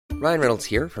Ryan Reynolds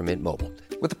here from Mint Mobile.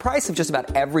 With the price of just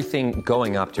about everything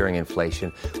going up during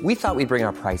inflation, we thought we'd bring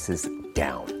our prices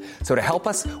down. So to help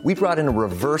us, we brought in a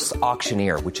reverse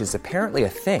auctioneer, which is apparently a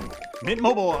thing. Mint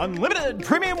Mobile Unlimited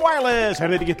Premium Wireless. How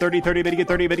to get 30, 30, bit to get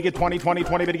 30, bit to get 20, 20,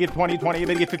 20, bit to get 20, 20,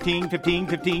 bit to get 15, 15,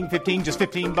 15, 15, just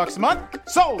 $15 a month?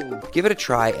 Sold! Give it a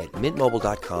try at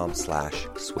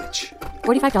mintmobile.com/switch.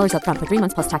 $45 up front for 3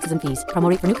 months plus taxes and fees. Promo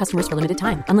rate for new customers for limited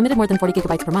time. Unlimited more than 40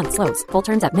 gigabytes per month. Slows full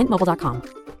terms at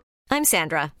mintmobile.com. I'm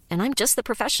Sandra, and I'm just the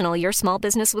professional your small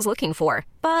business was looking for.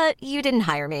 But you didn't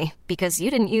hire me because you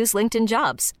didn't use LinkedIn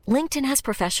Jobs. LinkedIn has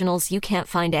professionals you can't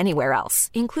find anywhere else,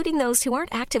 including those who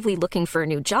aren't actively looking for a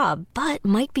new job, but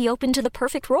might be open to the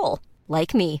perfect role,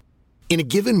 like me. In a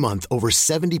given month, over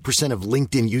 70% of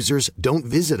LinkedIn users don't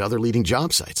visit other leading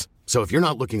job sites. So if you're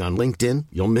not looking on LinkedIn,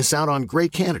 you'll miss out on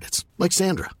great candidates like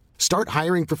Sandra. Start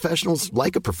hiring professionals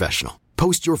like a professional.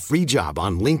 Post your free job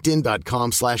on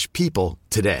linkedin.com/people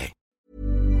today.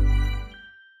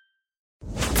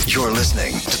 You're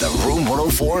listening to the Room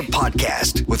 104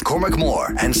 podcast with Cormac Moore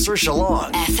and Saoirse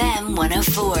Long. FM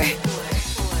 104.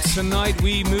 Tonight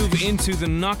we move into the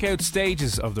knockout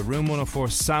stages of the Room 104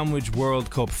 Sandwich World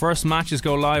Cup. First matches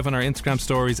go live on our Instagram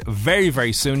stories very,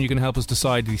 very soon. You can help us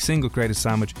decide the single greatest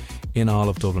sandwich in all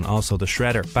of Dublin. Also the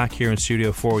Shredder back here in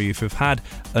studio for you. If you've had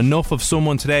enough of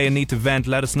someone today and need to vent,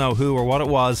 let us know who or what it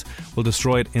was. We'll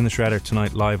destroy it in the Shredder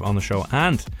tonight live on the show.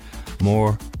 And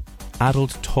more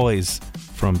adult toys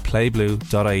from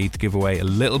playblue.ie to give away a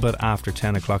little bit after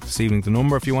 10 o'clock this evening. The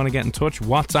number, if you want to get in touch,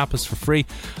 WhatsApp us for free,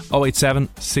 087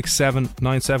 67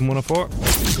 97 104.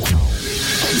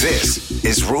 This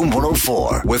is Room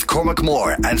 104 with Cormac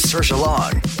Moore and Saoirse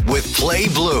Long with Play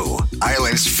Blue,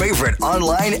 Ireland's favourite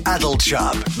online adult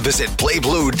shop. Visit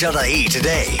playblue.ie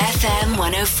today. FM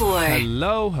 104.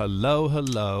 Hello, hello,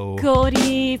 hello. Good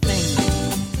evening.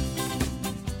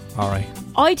 Alright.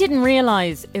 I didn't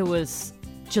realise it was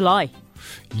July.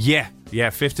 Yeah,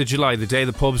 5th of July, the day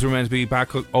the pubs were meant to be back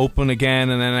open again,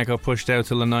 and then I got pushed out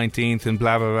till the 19th and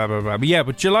blah, blah, blah, blah, blah. But yeah,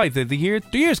 but July, the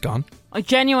year's gone. I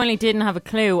genuinely didn't have a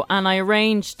clue, and I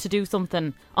arranged to do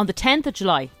something on the 10th of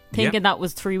July, thinking that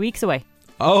was 3 weeks away.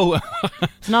 Oh.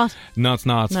 It's not. No, it's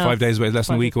not. It's 5 days away, less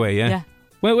than a week away, yeah. Yeah.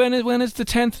 Well, when is the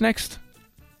 10th next?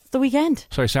 It's the weekend.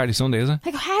 Sorry, Saturday, Sunday, is it?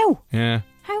 I go, how? Yeah.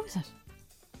 How is it?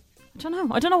 I don't know.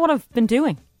 I don't know what I've been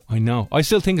doing. I know. I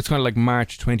still think it's kind of like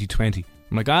March 2020.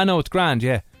 I'm like, no, it's grand,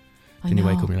 yeah. Then you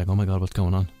wake up and you're like, oh my God, what's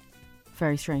going on?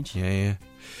 Very strange. Yeah.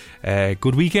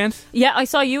 Good weekend? Yeah, I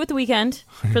saw you at the weekend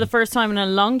for the first time in a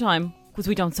long time, because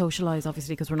we don't socialise,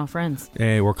 obviously, because we're not friends.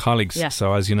 We're colleagues. Yeah.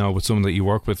 So as you know, with someone that you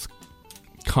work with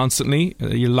constantly,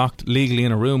 you're locked legally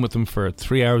in a room with them for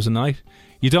 3 hours a night.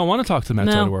 You don't want to talk to them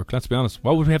outside of work, let's be honest.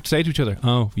 What would we have to say to each other?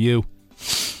 Oh, you.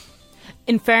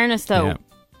 In fairness, though,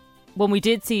 when we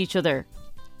did see each other,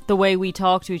 the way we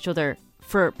talk to each other,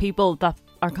 for people that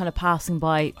are kind of passing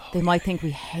by, they might think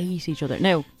we hate each other.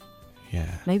 No. Yeah.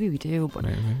 Maybe we do, but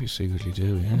maybe you secretly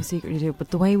do, yeah. Maybe secretly do, but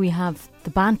the way we have the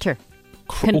banter.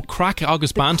 Crack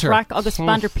August banter. Crack August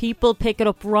banter. People pick it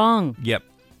up wrong. Yep.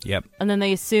 And then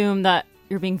they assume that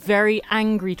you're being very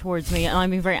angry towards me and I'm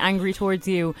being very angry towards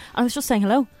you. I was just saying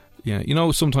hello. Yeah. You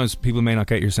know, sometimes people may not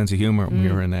get your sense of humour when we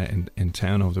were in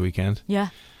town over the weekend. Yeah.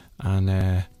 And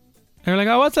they were like,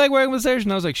 oh, what's like working with Saoirse?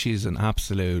 And I was like, she's an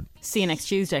absolute... See you next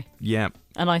Tuesday. Yeah.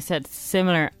 And I said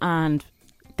similar, and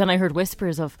then I heard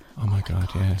whispers of... Oh my God,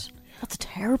 yeah. That's a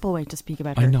terrible way to speak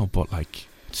about her. I know, but like,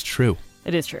 it's true.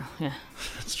 It is true, yeah.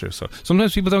 It's true. So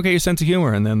sometimes people don't get your sense of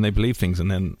humour and then they believe things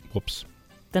and then, whoops.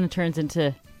 Then it turns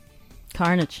into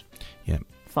carnage. Yeah.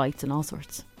 Fights and all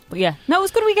sorts. But yeah, no, it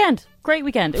was a good weekend. Great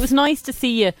weekend. It was nice to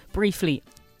see you briefly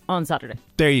on Saturday.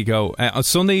 There you go. On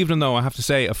Sunday evening, though, I have to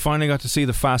say, I finally got to see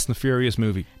the Fast and the Furious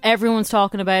movie. Everyone's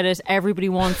talking about it. Everybody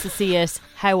wants to see it.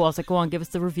 How was it? Go on, give us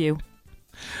the review.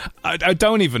 I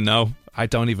don't even know. I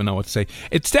don't even know what to say.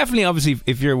 It's definitely, obviously,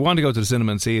 if you want to go to the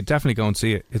cinema and see it, definitely go and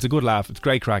see it. It's a good laugh. It's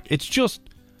great crack. It's just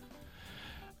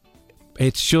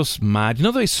mad. You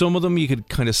know, there's some of them you could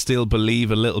kind of still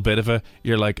believe a little bit of it.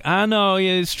 You're like, no,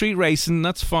 yeah, street racing,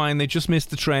 that's fine. They just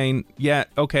missed the train. Yeah,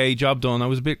 okay, job done. I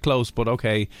was a bit close, but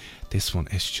okay. This one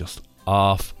is just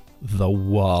off the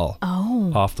wall.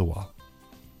 Oh. Off the wall.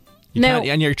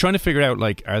 And you're trying to figure out,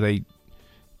 like, are they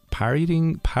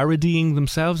parodying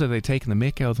themselves? Are they taking the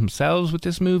mick out of themselves with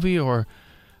this movie? Or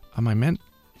am I meant...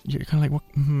 You're kind of like, what?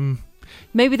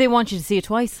 Maybe they want you to see it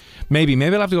twice. Maybe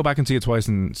I'll have to go back and see it twice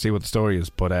and see what the story is.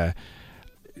 But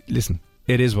listen,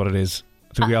 it is what it is.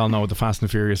 I think we all know the Fast and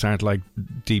Furious aren't like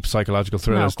deep psychological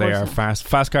thrillers. No, they of are course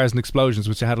fast cars and explosions,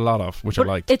 which I had a lot of, which I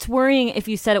liked. It's worrying if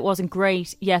you said it wasn't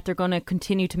great, yet they're going to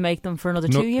continue to make them for another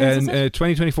 2 years, is it?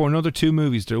 2024, another 2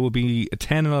 movies. There will be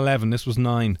 10 and 11. This was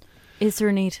 9. Is there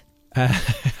a need?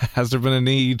 Has there been a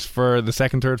need for the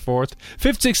 2nd, 3rd, 4th?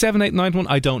 5th, 6th, 7th, 8th, 9th one?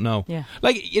 I don't know. Yeah.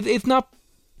 Like, it's not...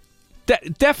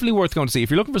 definitely worth going to see.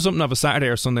 If you're looking for something of a Saturday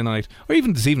or Sunday night, or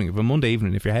even this evening, if a Monday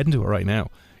evening, if you're heading to it right now,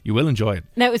 you will enjoy it.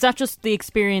 Now, is that just the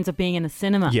experience of being in a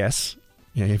cinema? Yes.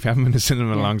 Yeah, if you haven't been to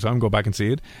cinema in a long time, go back and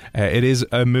see it. It is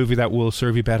a movie that will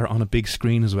serve you better on a big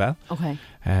screen as well. Okay.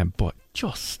 But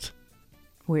just...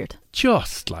 Weird.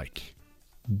 Just like...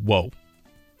 Whoa.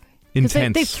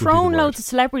 Intense. They've thrown loads of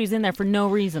celebrities in there for no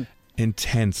reason.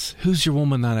 Intense. Who's your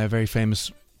woman, that very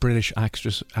famous British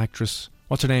actress?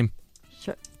 What's her name?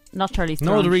 Not Charlize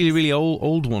Theron. No, the really, really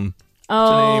old one.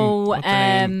 What's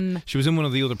her name? She was in one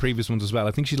of the other previous ones as well.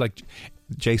 I think she's like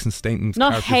Jason Staten's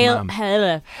not Helen. No,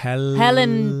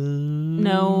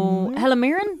 Helen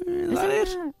Mirren. Is that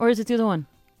it? Or is it the other one?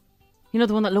 You know,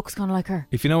 the one that looks kind of like her.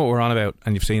 If you know what we're on about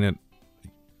and you've seen it,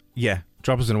 yeah,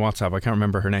 drop us in a WhatsApp. I can't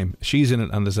remember her name. She's in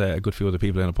it, and there's a good few other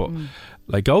people in it. But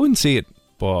like, go and see it.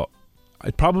 But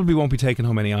it probably won't be taking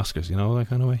home any Oscars. You know, that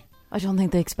kind of way. I don't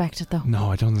think they expect it though.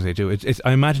 No, I don't think they do.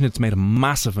 I imagine it's made a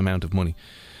massive amount of money.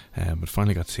 But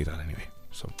finally got to see that anyway.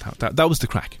 So that was the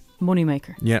crack.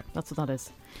 Moneymaker. Yeah. That's what that is.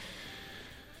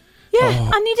 Yeah,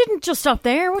 and you didn't just stop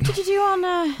there. What did you do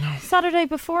on Saturday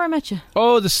before I met you?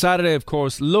 Oh, the Saturday, of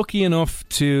course. Lucky enough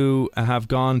to have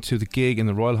gone to the gig in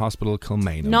the Royal Hospital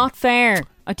Kilmainham. Not fair.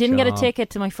 I didn't get a ticket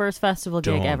to my first festival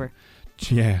gig ever.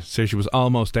 Yeah, so she was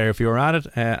almost there. If you were at it,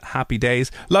 happy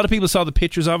days. A lot of people saw the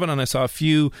pictures of it, and I saw a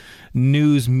few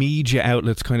news media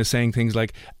outlets kind of saying things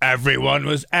like, everyone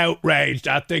was outraged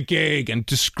at the gig and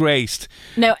disgraced.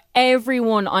 Now,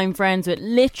 everyone I'm friends with,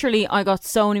 literally, I got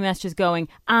so many messages going,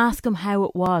 ask them how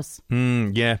it was.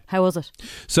 Yeah. How was it?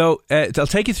 So, I'll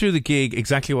take you through the gig,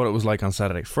 exactly what it was like on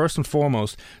Saturday. First and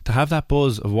foremost, to have that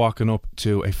buzz of walking up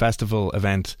to a festival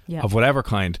event of whatever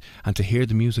kind, and to hear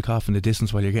the music off in the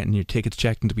distance while you're getting your tickets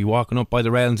checked, and to be walking up by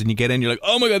the railings and you get in, you're like,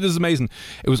 oh my god, this is amazing.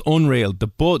 It was unreal.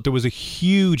 There was a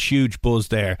huge buzz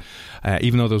there,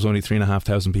 even though there was only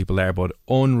 3,500 people there, but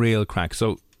unreal crack.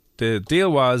 So the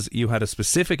deal was, you had a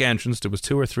specific entrance. There was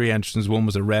 2 or 3 entrances. One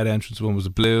was a red entrance, one was a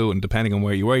blue, and depending on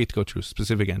where you were, you had to go through a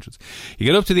specific entrance. You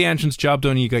get up to the entrance, job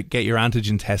done, you get your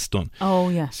antigen test done. Oh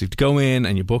yeah. So you have to go in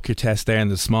and you book your test there in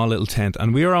the small little tent,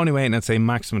 and we were only waiting, I'd say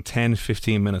maximum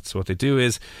 10-15 minutes. So what they do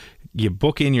is, you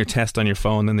book in your test on your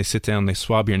phone, then they sit down, they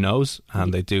swab your nose,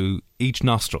 and they do each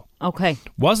nostril. Okay.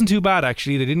 Wasn't too bad,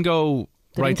 actually. They didn't go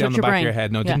right down the back of your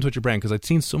head. No, it didn't touch your brain, because I'd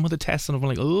seen some of the tests and I'm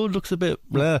like, oh, it looks a bit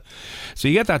blah. So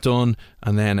you get that done,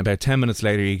 and then about 10 minutes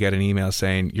later you get an email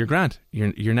saying, you're grand,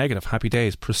 you're negative, happy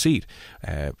days, proceed.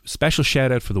 Special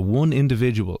shout out for the one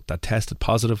individual that tested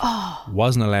positive,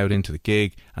 wasn't allowed into the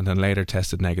gig, and then later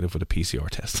tested negative with a PCR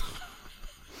test.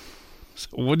 So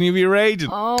wouldn't you be raging?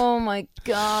 Oh my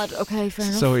god. Okay, fair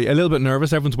enough. So a little bit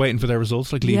nervous. Everyone's waiting for their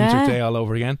results, like leaving your day all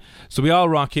over again. So we all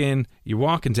rock in. You're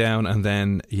walking down, and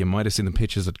then you might have seen the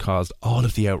pictures that caused all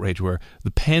of the outrage were the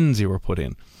pens you were put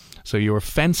in. So you were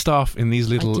fenced off in these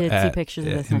little I did see pictures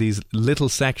of this, in these little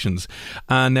sections,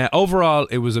 and overall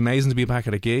it was amazing to be back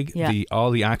at a gig. Yeah.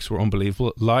 All the acts were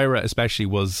unbelievable. Lyra especially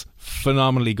was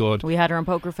phenomenally good. We had her on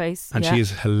Poker Face, and she is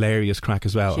hilarious crack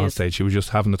as well on stage. She was just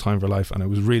having the time of her life, and it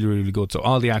was really, really good. So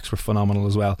all the acts were phenomenal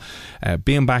as well.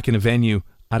 Being back in a venue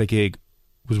at a gig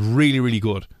was really, really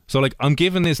good. So like, I'm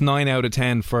giving this 9 out of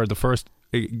 10 for the first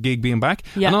gig being back,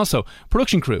 and also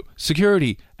production crew,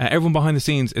 security, everyone behind the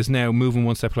scenes is now moving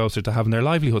one step closer to having their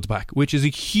livelihoods back, which is a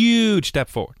huge step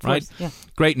forward, right?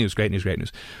 Great news.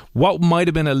 What might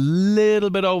have been a little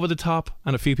bit over the top,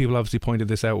 and a few people obviously pointed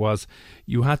this out, was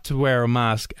you had to wear a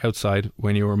mask outside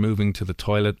when you were moving to the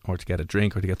toilet or to get a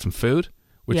drink or to get some food,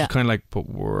 which is kind of like, but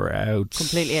we're out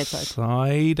completely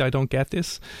outside. I don't get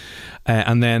this.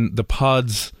 And then the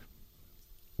pods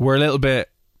were a little bit,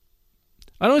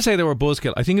 I don't want to say they were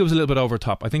buzzkill. I think it was a little bit over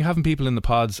top. I think having people in the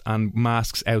pods and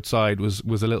masks outside was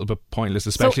a little bit pointless,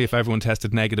 especially if everyone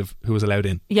tested negative who was allowed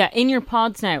in. Yeah, in your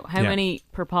pods now, how many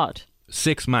per pod?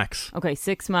 6 max. Okay,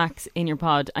 6 max in your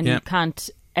pod, and you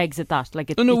can't exit that. Like,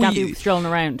 you can't be strolling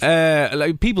around.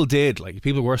 Like people did. Like,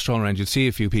 people were strolling around. You'd see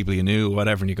a few people you knew,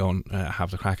 whatever, and you go and have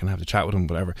the crack and have the chat with them,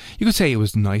 whatever. You could say it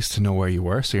was nice to know where you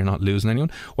were, so you're not losing anyone.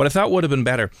 What I thought would have been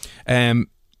better,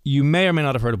 you may or may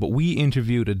not have heard of, but we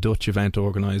interviewed a Dutch event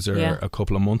organiser a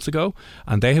couple of months ago,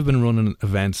 and they have been running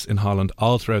events in Holland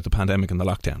all throughout the pandemic and the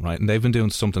lockdown, right? And they've been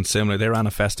doing something similar. They ran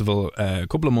a festival a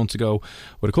couple of months ago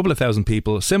with a couple of thousand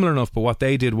people, similar enough, but what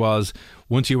they did was,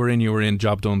 once you were in,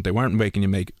 job done. They weren't making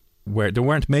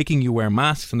you wear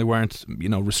masks, and they weren't,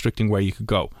 restricting where you could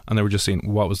go, and they were just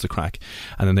seeing what was the crack.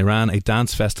 And then they ran a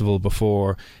dance festival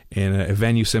before in a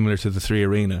venue similar to the 3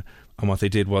 Arena. And what they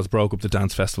did was broke up the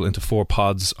dance festival into 4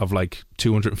 pods of like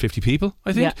 250 people,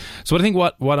 I think. Yeah. So I think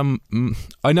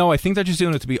I think they're just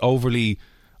doing it to be overly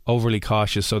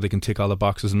cautious so they can tick all the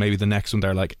boxes, and maybe the next one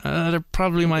they're like, there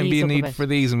probably might be a need for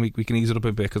these, and we can ease it up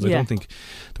a bit, because I don't think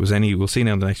there was any. We'll see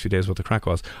now in the next few days what the crack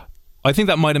was. I think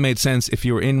that might have made sense if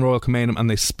you were in Royal Kilmainham and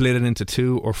they split it into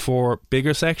 2 or 4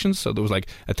 bigger sections. So there was like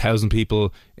 1,000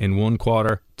 people in 1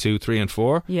 quarter, 2, 3 and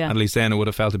 4. Yeah. And at least then it would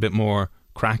have felt a bit more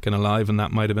crack and alive, and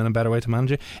that might have been a better way to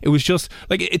manage it. It was just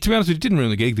like, to be honest with you, it didn't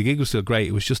ruin the gig. The gig was still great.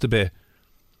 It was just a bit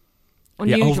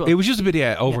unusual. It was just a bit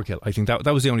overkill. Yeah. I think that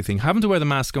was the only thing. Having to wear the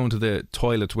mask going to the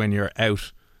toilet when you're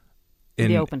out in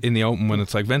the open when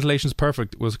it's like ventilation's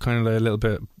perfect was kind of a little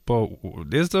bit, but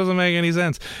this doesn't make any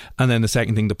sense. And then the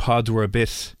second thing, the pods were a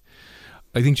bit,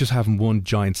 I think just having one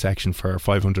giant section for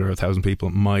 500 or 1,000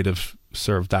 people might have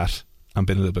served that and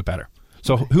been a little bit better.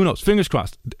 So who knows? Fingers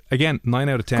crossed. Again, 9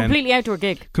 out of 10. Completely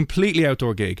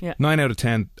outdoor gig. Yeah. 9 out of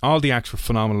 10. All the acts were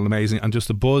phenomenal and amazing, and just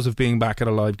the buzz of being back at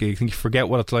a live gig. I think you forget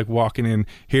what it's like walking in,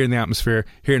 hearing the atmosphere,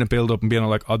 hearing it build up, and being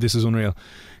like, oh, this is unreal.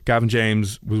 Gavin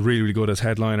James was really, really good as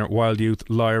headliner. Wild Youth,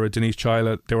 Lyra, Denise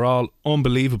Chila, they were all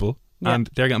unbelievable. Yeah. And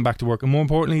they're getting back to work, and more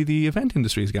importantly, the event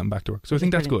industry is getting back to work. So I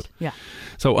think that's good. Yeah.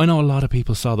 So I know a lot of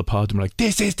people saw the pod and were like,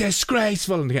 this is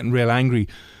disgraceful, and they're getting real angry.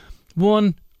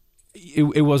 One,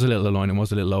 it was a little annoying, it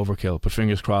was a little overkill, but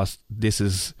fingers crossed, this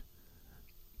is,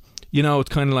 it's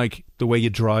kind of like the way you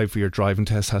drive for your driving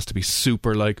test has to be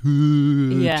super like 10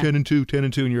 and 2,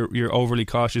 and you're overly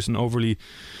cautious and overly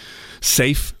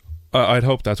safe. I'd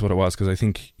hope that's what it was, because I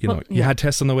think you had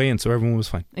tests on the way in, so everyone was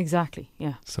fine. Exactly.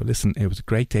 Yeah. So listen, it was a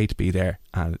great day to be there,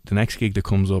 and the next gig that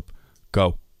comes up,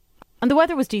 go. And the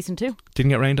weather was decent too. Didn't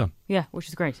get rained on. Yeah, which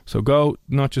is great. So go,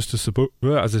 not just to support,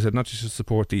 as I said, not just to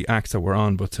support the acts that were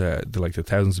on, but the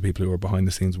thousands of people who were behind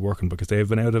the scenes working, because they have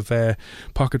been out of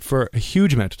pocket for a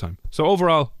huge amount of time. So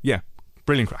overall,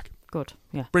 brilliant crack. Good.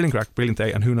 Yeah. Brilliant crack, brilliant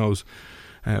day, and who knows.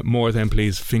 More than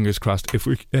please, fingers crossed, if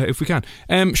we can.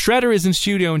 Shredder is in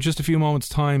studio in just a few moments'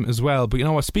 time as well. But you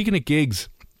know what? Speaking of gigs,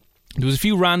 there was a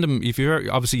few random.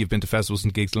 Obviously you've been to festivals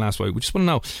and gigs the last while. We just want to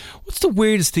know, what's the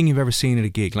weirdest thing you've ever seen at a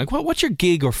gig? Like, what's your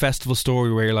gig or festival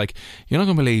story where you're like, you're not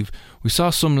going to believe, we saw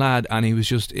some lad and he was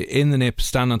just in the nip,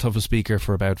 standing on top of a speaker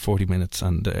for about 40 minutes,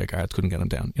 and guards couldn't get him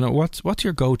down. What's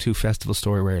your go-to festival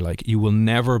story where you're like, you will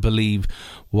never believe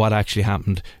what actually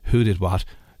happened, who did what,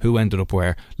 who ended up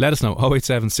where? Let us know.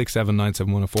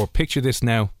 087-679-7104. Picture this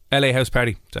now. LA House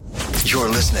Party. You're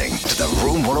listening to the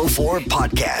Room 104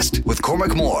 podcast with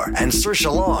Cormac Moore and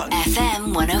Saoirse Long.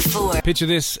 FM 104. Picture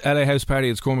this. LA House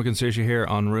Party. It's Cormac and Saoirse here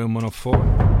on Room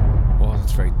 104. Oh,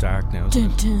 that's very dark now,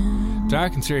 isn't it?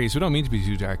 Dark and serious. We don't mean to be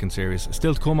too dark and serious.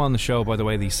 Still to come on the show, by the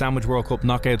way, the Sandwich World Cup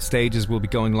knockout stages will be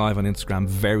going live on Instagram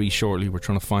very shortly. We're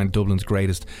trying to find Dublin's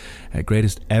greatest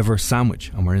ever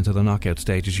sandwich, and we're into the knockout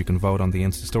stages. You can vote on the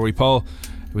Insta story poll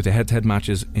with the head-to-head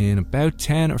matches in about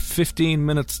 10 or 15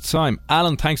 minutes time.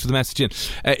 Alan, thanks for the message in.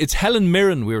 It's Helen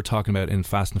Mirren we were talking about in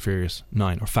Fast and Furious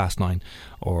 9, or Fast 9,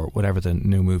 or whatever the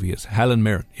new movie is. Helen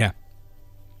Mirren, yeah.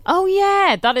 Oh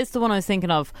yeah, that is the one I was thinking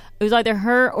of. It was either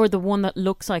her or the one that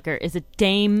looks like her. Is it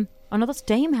Dame? Oh no, that's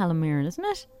Dame Helen Mirren, isn't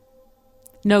it?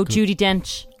 No, Judi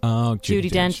Dench. Oh, Judi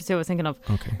Dench is who I was thinking of.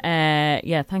 Okay.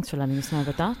 Yeah, thanks for letting us know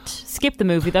about that. Skip the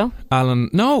movie though.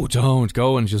 Alan, no, don't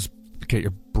go and just get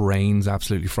your brains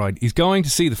absolutely fried. He's going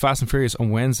to see the Fast and Furious on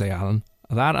Wednesday, Alan.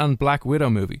 That and Black Widow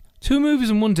movie. 2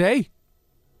 movies in one day.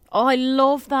 Oh, I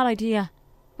love that idea.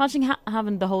 Imagine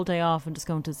having the whole day off and just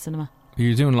going to the cinema.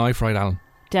 You're doing life right, Alan.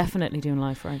 Definitely doing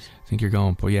life right. I think you're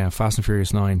going. But yeah, Fast and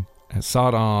Furious 9. I saw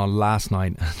it on last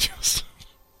night and just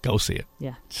go see it.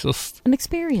 Yeah. Just an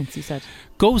experience, you said.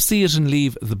 Go see it and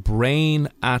leave the brain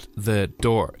at the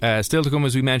door. Still to come,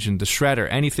 as we mentioned, the shredder.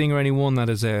 Anything or anyone that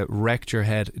has wrecked your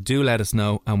head, do let us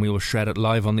know and we will shred it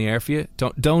live on the air for you.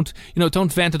 Don't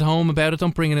vent at home about it.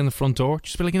 Don't bring it in the front door.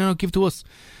 Just be like, give it to us.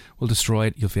 We'll destroy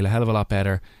it. You'll feel a hell of a lot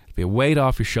better. Be a weight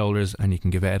off your shoulders, and you can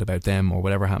give out about them or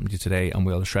whatever happened to you today, and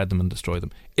we'll shred them and destroy them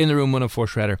in the Room 104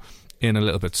 shredder in a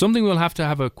little bit. Something we'll have to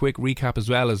have a quick recap as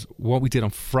well as what we did on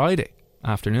Friday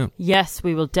afternoon. Yes,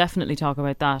 we will definitely talk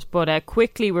about that, but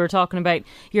quickly we were talking about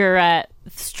your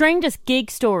strangest gig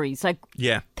stories, like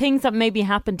things that maybe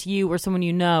happened to you or someone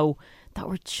you know that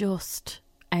were just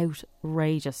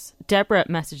outrageous. Deborah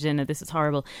messaged in, and this is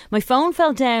horrible. My phone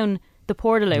fell down the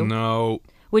Portaloo. No.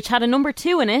 Which had a number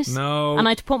 2 in it. No. And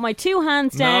I had to put my 2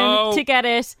 hands down to get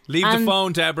it. Leave the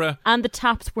phone, Deborah. And the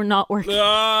taps were not working.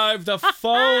 Leave the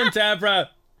phone, Deborah.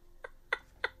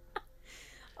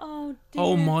 Oh, dear.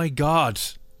 Oh, my God.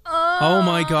 Oh,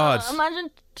 my God.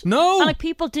 Imagine. No. And like,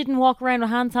 people didn't walk around with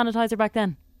hand sanitizer back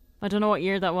then. I don't know what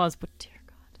year that was, but dear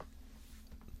God.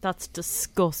 That's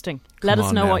disgusting. Let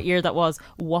us know what year that was,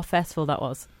 what festival that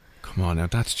was. Come on now,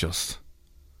 that's just...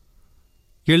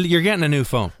 You're getting a new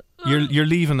phone. You're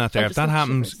leaving that there. If that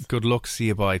happens, good luck, see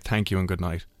you, bye, thank you and good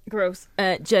night. Gross.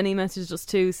 Jenny messaged us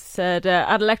too, said,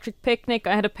 at Electric Picnic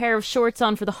I had a pair of shorts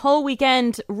on for the whole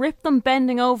weekend, ripped them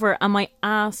bending over and my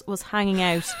ass was hanging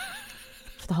out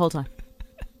for the whole time.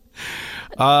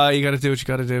 You gotta do what you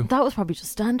gotta do. That was probably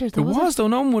just standard though, It was though,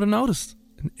 no one would have noticed.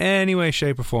 In any way,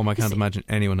 shape or form, I can't imagine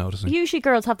anyone noticing. Usually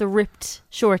girls have the ripped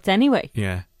shorts anyway.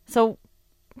 Yeah. So,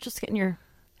 just getting your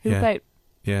hoop out.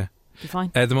 Yeah. Be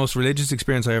fine. The most religious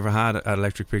experience I ever had at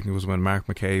Electric Picnic was when Mark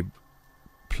McCabe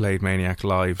played Maniac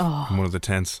live in one of the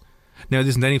tents. Now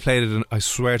listen, then he played it, I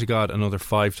swear to God, another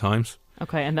 5 times.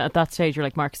 Okay, and at that stage you're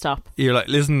like, Mark, stop. You're like,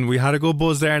 listen, we had a good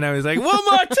buzz there. Now he's like, one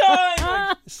more time.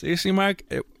 Like, seriously, Mark?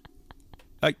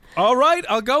 Like, all right,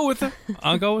 I'll go with it.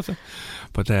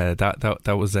 But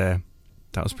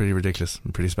that was pretty ridiculous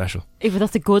and pretty special. But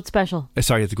that's a good special.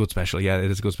 Sorry, it's a good special. Yeah, it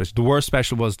is a good special. The worst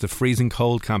special was the freezing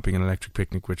cold camping in Electric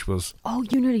Picnic, which was... Oh,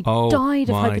 you nearly died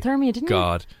of hypothermia, didn't you?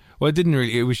 God. Well, it didn't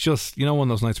really. It was just, you know, one of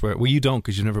those nights where... Well, you don't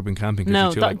because you've never been camping. No,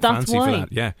 you're too, that's fancy why. for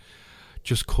that. Yeah.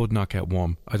 Just could not get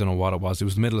warm. I don't know what it was. It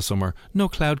was the middle of summer. No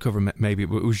cloud cover, maybe.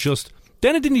 But it was just...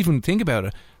 Then I didn't even think about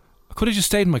it. I could have just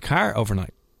stayed in my car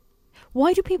overnight.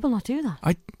 Why do people not do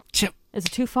that? Is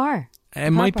it too far?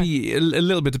 It might be a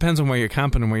little bit. Depends on where you're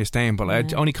camping and where you're staying. But I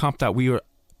only comped that we were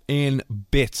in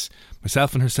bits,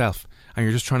 myself and herself, and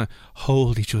you're just trying to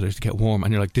hold each other to get warm,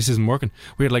 and you're like, this isn't working.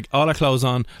 We had like all our clothes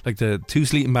on, like the 2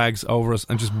 sleeping bags over us,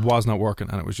 and just was not working,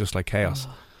 and it was just like chaos.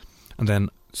 And then,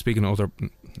 speaking of other,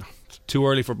 too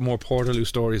early for more Portaloo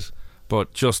stories,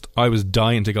 but just I was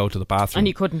dying to go to the bathroom, and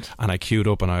you couldn't, and I queued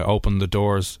up and I opened the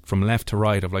doors from left to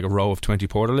right of like a row of 20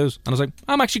 Portaloos, and I was like,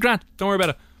 I'm actually grand, don't worry about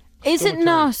it. Is it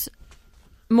not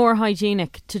more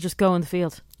hygienic to just go in the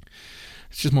field?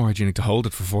 It's just more hygienic to hold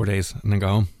it for 4 days and then go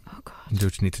home. Oh God. And do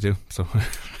what you need to do. So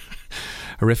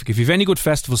horrific. If you've any good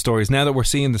festival stories, now that we're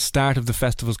seeing the start of the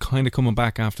festivals kind of coming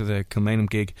back after the Kilmainham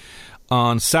gig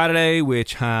on Saturday,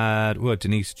 which had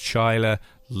Denise Chyla,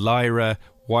 Lyra,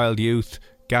 Wild Youth,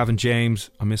 Gavin James,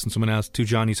 I'm missing someone else, 2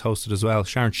 Johnnies hosted as well,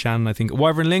 Sharon Shannon, I think,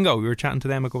 Wyvern Lingo, we were chatting to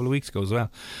them a couple of weeks ago as well.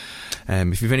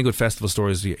 If you've any good festival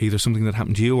stories, either something that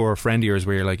happened to you or a friend of yours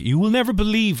where you're like, you will never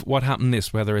believe what happened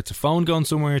this, whether it's a phone going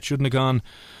somewhere it shouldn't have gone,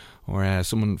 or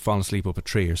someone falling asleep up a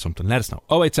tree or something, let us know.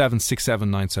 087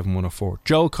 6797 104.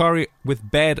 Joel Corey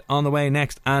with Bed on the way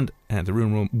next, and the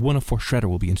Room 104 Shredder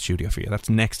will be in studio for you. That's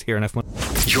next here on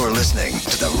F1. You're listening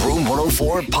to the Room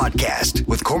 104 podcast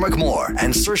with Cormac Moore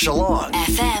and Saoirse Long.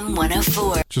 FM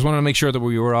 104. Just wanted to make sure that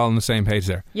we were all on the same page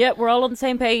there. Yeah, we're all on the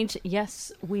same page.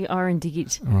 Yes, we are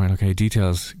indeed. Alright, okay,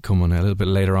 details coming a little bit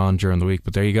later on during the week,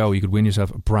 but there you go. You could win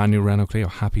yourself a brand new Renault Clio.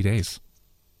 Happy days.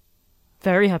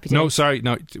 Very happy days. No, sorry,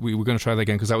 no, we were going to try that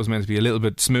again because that was meant to be a little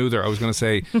bit smoother. I was going to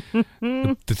say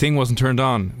the thing wasn't turned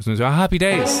on. It was going to say, happy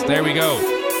days. There we go.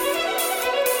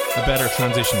 A better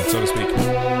transition, so to speak.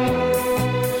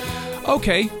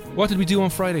 Okay, what did we do on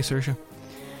Friday, Saoirse?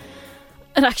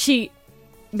 It actually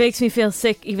makes me feel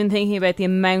sick even thinking about the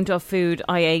amount of food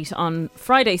I ate on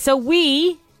Friday. So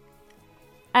we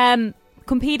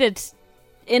competed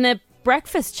in a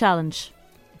breakfast challenge.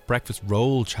 Breakfast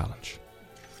roll challenge.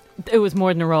 It was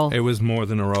more than a roll. It was more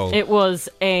than a roll. It was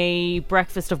a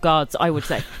breakfast of gods, I would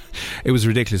say. It was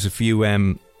ridiculous. A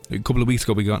couple of weeks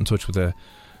ago we got in touch with a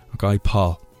guy,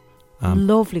 Paul.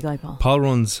 Lovely guy, Paul. Paul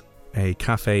runs a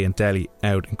cafe and deli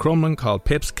out in Crumlin called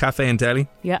Pips Cafe and Deli.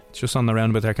 Yeah. It's just on the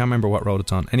roundabout there. I can't remember what road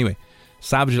it's on. Anyway,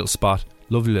 savage little spot,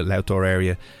 lovely little outdoor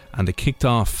area, and they kicked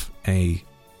off a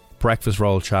breakfast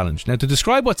roll challenge. Now, to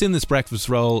describe what's in this breakfast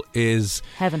roll is...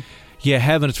 heaven. Yeah,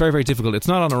 heaven. It's very, very difficult. It's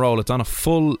not on a roll. It's on a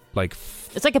full,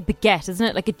 it's like a baguette, isn't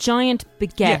it? Like a giant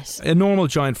baguette. Yeah, a normal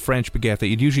giant French baguette that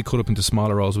you'd usually cut up into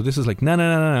smaller rolls. But this is like, no.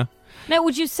 Now,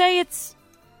 would you say it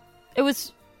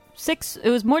was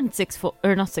more than 6 foot,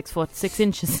 or not 6 foot, 6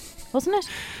 inches, wasn't it?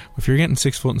 If you're getting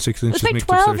 6 foot and 6 inches... It was like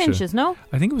 12 inches, no?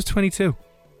 I think it was 22.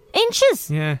 Inches?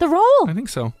 Yeah. The roll? I think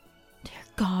so. Dear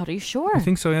God, are you sure? I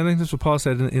think so. I think that's what Paul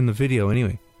said in the video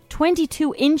anyway.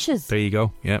 22 inches. There you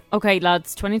go, yeah. Okay,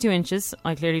 lads, 22 inches.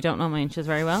 I clearly don't know my inches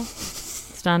very well.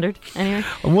 It's standard. Anyway.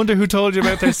 I wonder who told you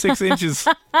about their 6 inches.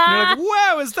 You're like,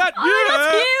 wow, is that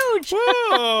that's huge.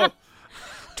 Whoa.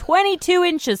 22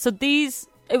 inches. So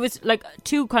it was like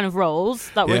 2 kind of rolls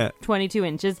that were 22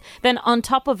 inches. Then on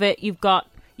top of it, you got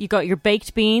your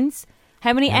baked beans.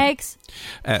 How many eggs?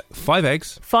 5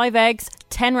 eggs. 5 eggs.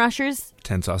 10 rashers.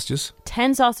 10 sausages.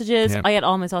 10 sausages. Yeah. I ate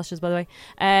all my sausages, by the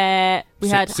way. We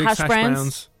had six hash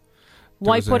browns.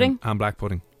 White pudding. And black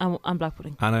pudding. And black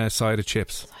pudding. And a side of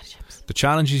chips. The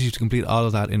challenge is you to complete all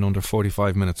of that in under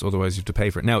 45 minutes, otherwise you have to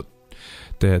pay for it. Now,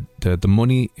 the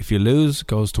money, if you lose,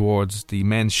 goes towards the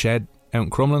men's shed out in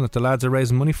Crumlin that the lads are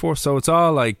raising money for. So it's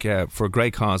all like for a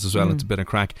great cause as well. It's a bit of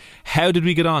crack. How did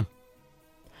we get on?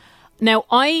 Now,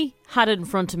 I had it in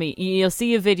front of me. You'll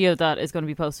see a video that is going to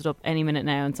be posted up any minute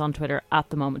now, and it's on Twitter at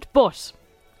the moment. But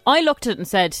I looked at it and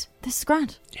said, this is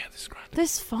grand. Yeah, this is grand.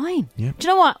 This is fine. Yeah. Do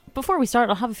you know what? Before we start,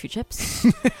 I'll have a few chips.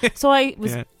 So I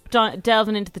was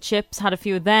delving into the chips, had a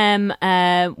few of them.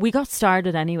 We got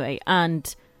started anyway,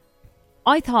 and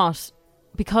I thought,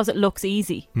 because it looks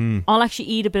easy, I'll actually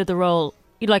eat a bit of the roll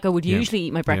like I would usually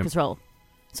eat my breakfast roll.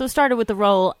 So I started with the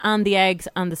roll and the eggs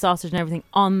and the sausage and everything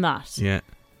on that. Yeah.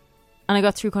 And I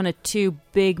got through kind of 2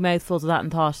 big mouthfuls of that and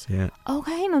thought,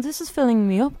 okay, no, this is filling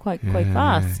me up quite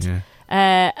fast.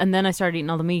 And then I started eating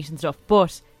all the meat and stuff.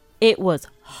 But it was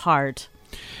hard.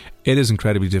 It is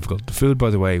incredibly difficult. The food, by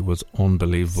the way, was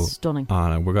unbelievable. Stunning.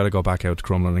 And we're going to go back out to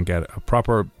Crumlin and get a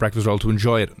proper breakfast roll to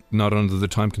enjoy it, not under the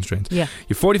time constraints. Yeah.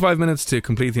 You have 45 minutes to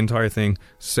complete the entire thing.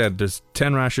 Said there's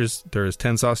 10 rashers, there's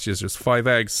 10 sausages, there's 5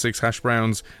 eggs, 6 hash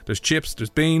browns, there's chips,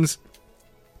 there's beans.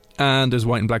 And there's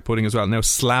white and black pudding as well. Now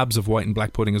slabs of white and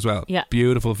black pudding as well. Yeah.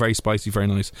 Beautiful, very spicy, very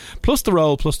nice. Plus the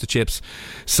roll, plus the chips.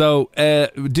 So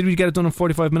did we get it done in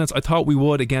 45 minutes? I thought we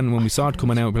would. Again, when we saw it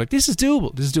coming out, we were like, this is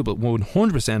doable.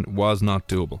 100% was not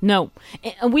doable. No.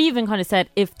 And we even kind of said,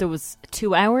 if there was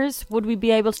 2 hours, would we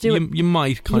be able to do it? You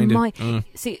might, kind of.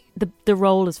 See, the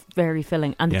roll is very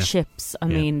filling. And the chips, I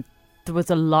mean, there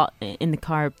was a lot in the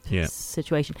carb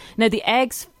situation. Now the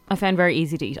eggs, I found very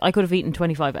easy to eat. I could have eaten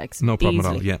 25 eggs. No problem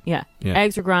easily. at all, yeah.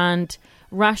 Eggs were grand.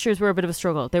 Rashers were a bit of a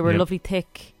struggle. They were lovely,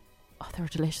 thick. Oh, they were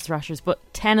delicious rashers. But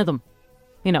 10 of them,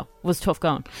 was tough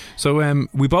going. So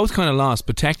we both kind of lost,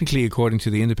 but technically, according to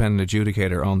the independent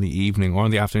adjudicator on the evening, or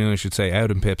on the afternoon, I should say,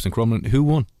 out in Pips and Crumlin, who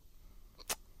won?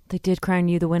 They did crown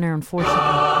you the winner, unfortunately.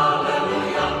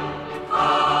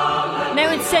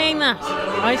 Now, in saying that,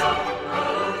 right?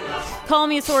 Call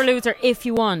me a sore loser if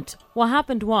you want. What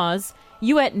happened was,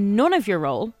 you ate none of your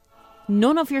roll,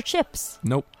 none of your chips.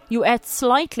 Nope. You ate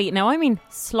slightly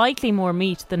more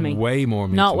meat than me. Way more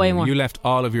meat. Not way more. You left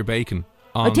all of your bacon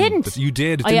on. I didn't. You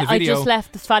did. It's in the video. I just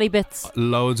left the fatty bits.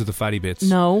 Loads of the fatty bits.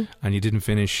 No. And you didn't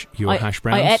finish your hash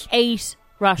browns. I ate 8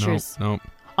 rashers. No.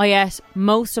 I ate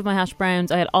most of my hash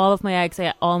browns. I ate all of my eggs. I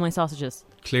ate all my sausages.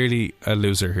 Clearly a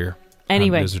loser here.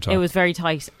 Anyway, it was very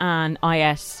tight, and I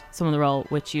ate some of the roll,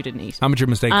 which you didn't eat. Amateur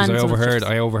mistake, because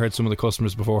I overheard some of the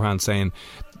customers beforehand saying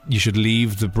you should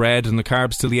leave the bread and the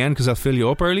carbs till the end because that'll fill you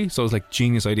up early. So it was like,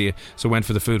 genius idea. So I went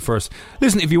for the food first.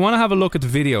 Listen, if you want to have a look at the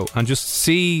video and just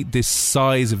see the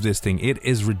size of this thing, it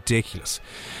is ridiculous.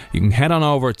 You can head on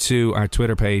over to our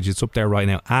Twitter page. It's up there right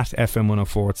now, at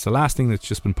FM104. It's the last thing that's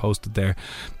just been posted there.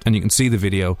 And you can see the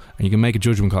video and you can make a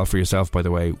judgment call for yourself, by the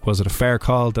way. Was it a fair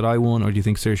call that I won, or do you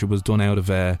think Saoirse was done out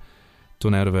of a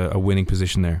winning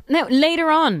position there? Now, later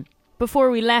on,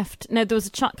 before we left, now there was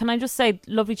can I just say,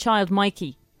 lovely child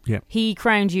Mikey. Yeah. He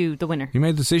crowned you the winner. He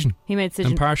made the decision.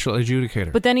 Impartial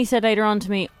adjudicator. But then he said later on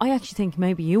to me, I actually think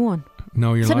maybe you won.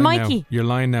 No, you're lying Mikey. now. You're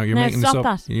lying now. You're making this up.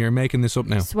 That. You're making this up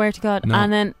now. I swear to God. No.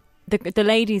 And then the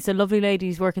ladies, the lovely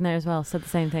ladies working there as well, said the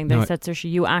same thing. They said,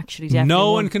 Saoirse, you actually definitely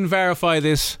No won. one can verify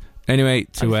this. Anyway,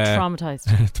 to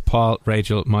traumatised. To Paul,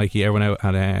 Rachel, Mikey, everyone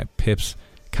out at Pips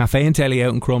Cafe and Telly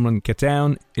out in Crumlin, get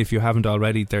down if you haven't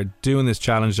already. They're doing this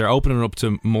challenge. They're opening it up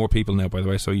to more people now, by the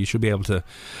way, so you should be able to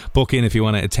book in if you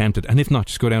want to attempt it. And if not,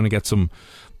 just go down and get some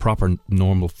proper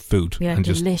normal food. Yeah, and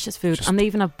delicious food. And they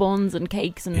even have buns and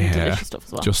cakes and delicious stuff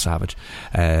as well. Just savage.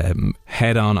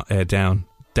 Head on down.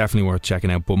 Definitely worth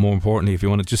checking out. But more importantly, if you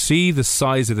want to just see the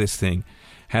size of this thing,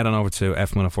 head on over to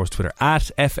FM104's Twitter, at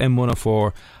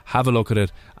FM104. Have a look at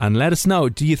it and let us know,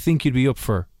 do you think you'd be up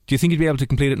for? Do you think you'd be able to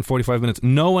complete it in 45 minutes?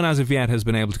 No one as of yet has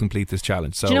been able to complete this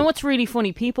challenge. So, do you know what's really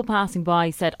funny? People passing by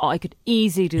said, I could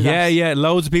easily do that. Yeah,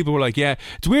 loads of people were like, yeah.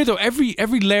 It's weird though, every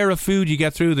layer of food you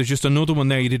get through, there's just another one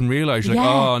there you didn't realise. You're like,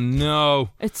 oh no.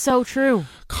 It's so true.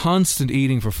 Constant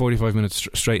eating for 45 minutes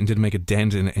straight and didn't make a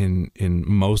dent in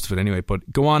most of it anyway.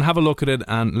 But go on, have a look at it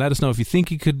and let us know if you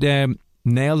think you could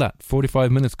nail that.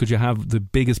 45 minutes. Could you have the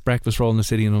biggest breakfast roll in the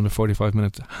city in under 45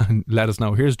 minutes? Let us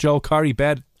know. Here's Joel Corry,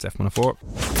 Bed. It's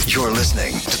F104. You're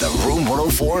listening to the Room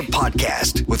 104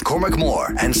 podcast with Cormac Moore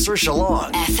and Saoirse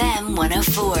Long. FM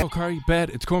 104. Joel Corry, Bed.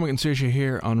 It's Cormac and Saoirse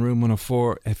here on Room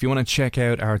 104. If you want to check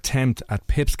out our attempt at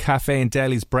Pip's Cafe and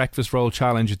Deli's Breakfast Roll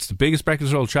Challenge, it's the biggest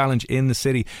breakfast roll challenge in the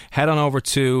city. Head on over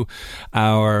to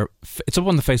it's up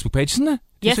on the Facebook page, isn't it?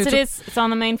 Yes, it is. It's on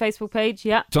the main Facebook page,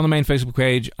 yeah. It's on the main Facebook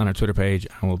page, on our Twitter page,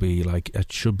 and will be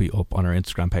it should be up on our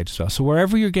Instagram page as well. So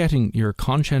wherever you're getting your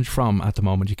content from at the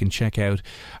moment, you can check out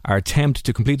our attempt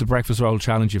to complete the breakfast roll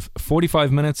challenge of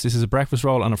 45 minutes. This is a breakfast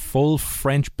roll on a full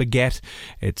French baguette.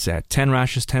 It's 10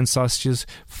 rashes, 10 sausages,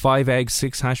 5 eggs,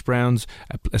 6 hash browns,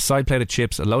 a side plate of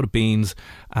chips, a load of beans,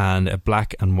 and a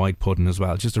black and white pudding as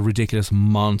well. Just a ridiculous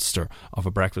monster of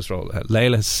a breakfast roll.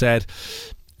 Layla has said,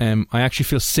 I actually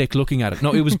feel sick looking at it.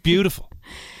 No, it was beautiful.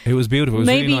 It was beautiful. It was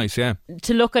Maybe really nice, yeah.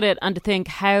 To look at it and to think,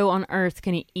 how on earth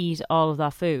can you eat all of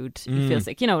that food? You feel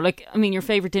sick. You know, like, I mean, your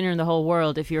favourite dinner in the whole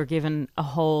world, if you're given a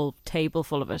whole table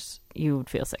full of it, you would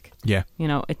feel sick. Yeah. You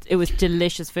know, it was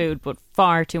delicious food, but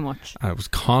far too much. It was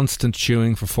constant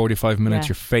chewing for 45 minutes. Yeah.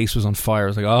 Your face was on fire. I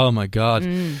was like, oh my God.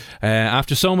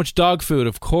 After so much dog food,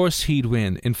 of course he'd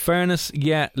win. In fairness,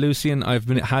 yeah, Lucian, I've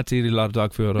had to eat a lot of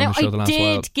dog food on the show the last while.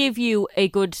 I did give you a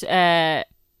good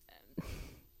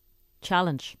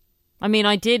challenge. I mean,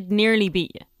 I did nearly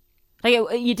beat you.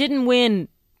 Like, you didn't win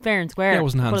fair and square. Yeah, it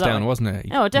wasn't hands down, wasn't it?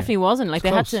 No, it definitely wasn't. Like, they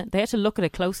close. had to look at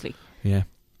it closely. Yeah.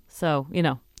 So, you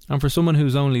know. And for someone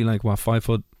who's only like,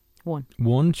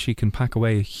 5'1", she can pack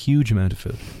away a huge amount of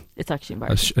food. It's actually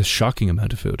embarrassing. A shocking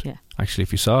amount of food. Yeah. Actually,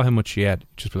 if you saw how much she ate,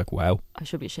 you'd just be like, wow. I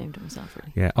should be ashamed of myself,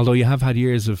 really. Yeah. Although you have had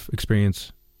years of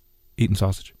experience eating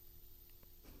sausage.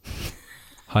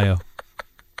 Hi-oh.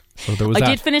 So there was I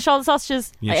did finish all the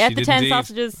sausages. Yes, I ate the 10 indeed.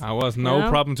 sausages. I was no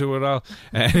problem to it at all.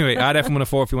 Anyway, at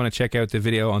F104 if you want to check out the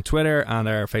video on Twitter and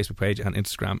our Facebook page and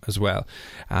Instagram as well.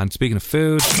 And speaking of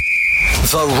food,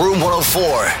 the Room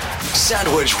 104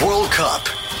 Sandwich World Cup.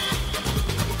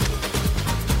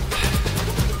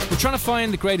 we're trying to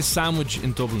find the greatest sandwich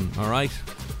in Dublin, alright?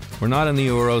 We're not in the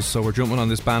Euros, so we're jumping on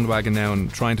this bandwagon now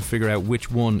and trying to figure out which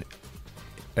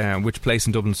place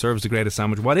in Dublin serves the greatest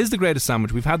sandwich. What is the greatest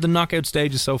sandwich? We've had the knockout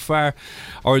stages so far,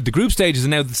 or the group stages,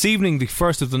 and now this evening the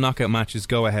first of the knockout matches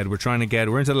go ahead. We're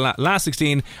into the last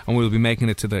 16, and we'll be making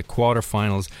it to the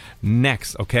quarterfinals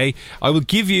next, okay? I will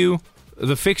give you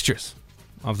the fixtures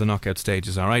of the knockout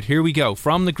stages, alright? Here we go.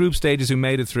 From the group stages who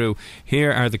made it through,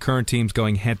 here are the current teams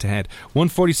going head to head.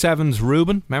 147's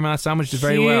Reuben. Remember that sandwich did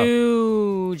very well.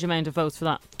 Huge amount of votes for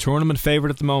that. Tournament favourite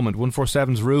at the moment.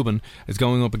 147's Reuben is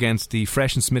going up against the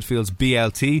Fresh and Smithfield's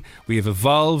BLT. We have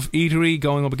Evolve Eatery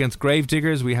going up against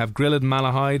Gravediggers. We have Grilla and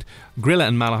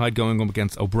Malahide going up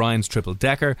against O'Brien's Triple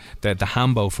Decker, the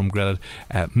Hambo from Grilla.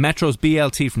 Metro's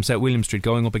BLT from South William Street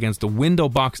going up against the Window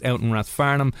Box out in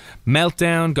Rathfarnham.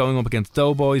 Meltdown going up against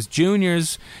Doughboys.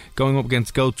 Juniors going up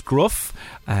against Goat's Gruff,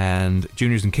 and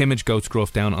Juniors and Kimmage, Goat's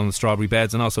Gruff down on the Strawberry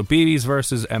Beds, and also BB's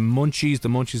versus Munchies, the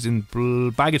Munchies in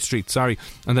Bagot Street, sorry,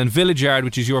 and then Village Yard,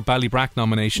 which is your Ballybrack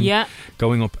nomination,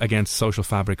 going up against Social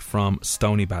Fabric from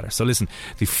Stony Batter. So listen,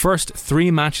 the first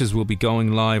 3 matches will be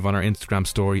going live on our Instagram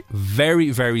story very,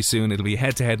 very soon. It'll be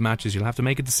head-to-head matches. You'll have to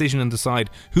make a decision and decide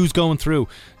who's going through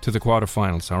to the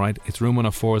quarterfinals, alright? It's Room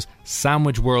 104's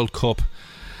Sandwich World Cup,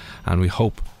 and we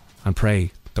hope and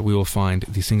pray that we will find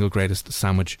the single greatest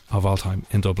sandwich of all time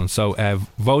in Dublin. So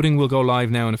voting will go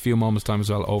live now in a few moments time as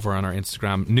well over on our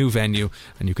Instagram new venue,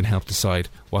 and you can help decide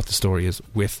what the story is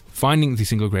with finding the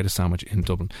single greatest sandwich in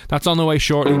Dublin. That's on the way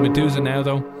shortly. Medusa now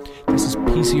though. This is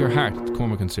Piece of Your Heart.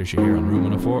 Cormac and Saoirse here on Room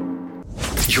 104.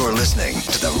 You're listening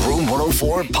to the Room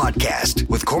 104 podcast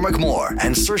with Cormac Moore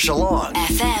and Saoirse Long.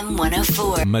 FM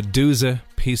 104. Medusa,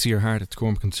 Piece of Your Heart. It's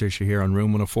Cormac and Saoirse here on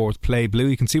Room 104 with Play Blue.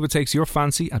 You can see what takes your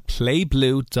fancy at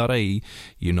playblue.ie.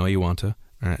 You know you want to.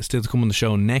 Still to come on the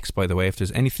show next, by the way. If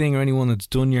there's anything or anyone that's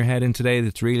done your head in today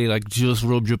that's really like just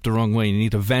rubbed you up the wrong way, you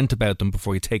need to vent about them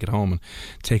before you take it home and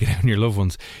take it out on your loved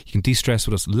ones, you can de-stress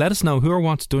with us. Let us know who or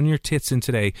what's done your tits in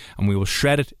today, and we will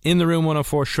shred it in the Room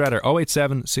 104 shredder.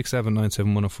 087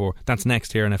 6797 104. That's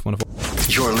next here on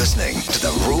F104. You're listening to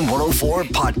the Room 104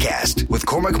 podcast with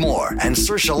Cormac Moore and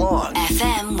Saoirse Long.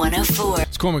 FM 104.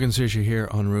 It's Cormac and Saoirse here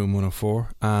on Room 104,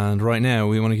 and right now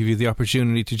we want to give you the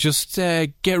opportunity to just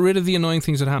get rid of the annoying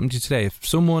things that happened to you today. If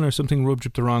someone or something rubbed you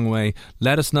up the wrong way,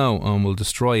 let us know and we'll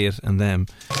destroy it and them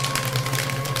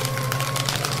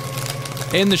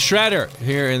in the shredder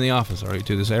here in the office. Alright, we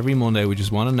do this every Monday. We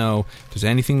just want to know if there's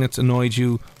anything that's annoyed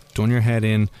you, done your head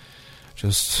in,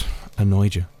 just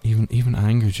annoyed you, even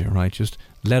angered you, right? Just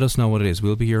let us know what it is.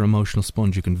 We'll be your emotional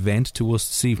sponge. You can vent to us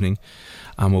this evening,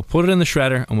 and we'll put it in the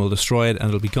shredder and we'll destroy it, and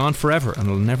it'll be gone forever, and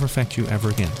it'll never affect you ever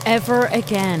again. Ever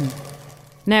again.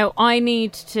 Now, I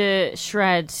need to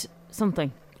shred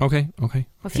something. Okay.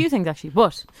 A few things, actually.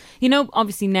 But,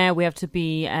 obviously now we have to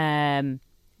be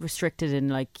restricted in,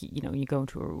 you go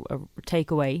into a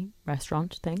takeaway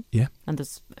restaurant thing. Yeah. And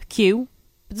there's a queue.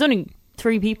 There's only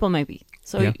 3 people, maybe.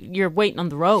 So you're waiting on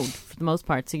the road for the most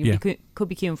part. So you could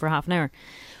be queuing for half an hour.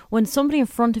 When somebody in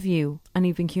front of you, and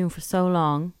you've been queuing for so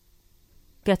long,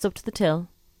 gets up to the till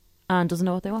and doesn't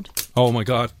know what they want. Oh my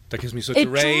God, that gives me such a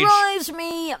rage. It drives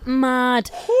me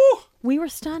mad. We were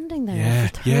standing there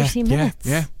for 30 minutes.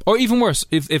 Yeah. Or even worse,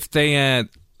 if they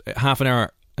half an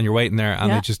hour and you're waiting there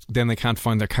and they can't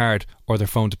find their card or their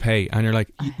phone to pay, and you're like,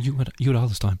 you had all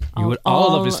this time. You had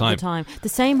all of this time. The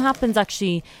same happens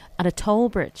actually at a toll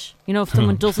bridge. If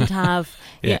someone doesn't have,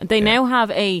 they now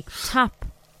have a tap.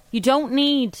 You don't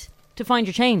need to find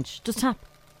your change. Just tap.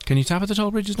 Can you tap at the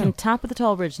toll bridges now? You can tap at the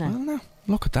toll bridge now. Well, no.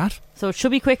 Look at that. So it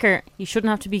should be quicker. You shouldn't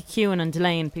have to be queuing and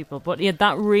delaying people. But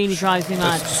that really drives me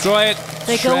mad. Let's destroy it.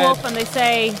 They go up and they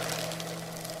say,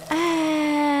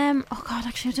 oh God,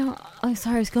 actually I don't. I'm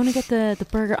sorry, I was going to get the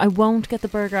burger. I won't get the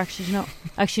burger, actually. No,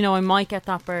 I might get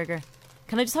that burger.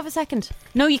 Can I just have a second?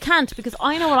 No, you can't, because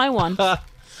I know what I want. And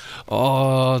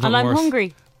I'm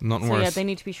hungry. Nothing so worse. Yeah, they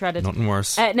need to be shredded. Nothing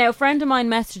worse. Now, a friend of mine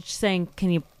messaged saying,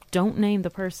 can you don't name the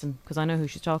person, because I know who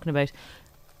she's talking about.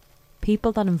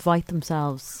 People that invite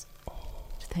themselves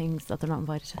to things that they're not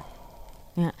invited to.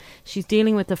 Yeah, she's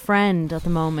dealing with a friend at the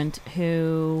moment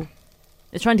who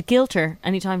is trying to guilt her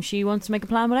anytime she wants to make a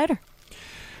plan without her.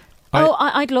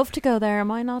 I'd love to go there. Am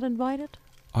I not invited?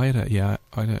 I had a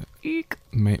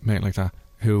mate like that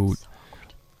who,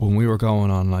 when we were going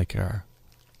on like a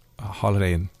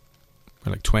holiday and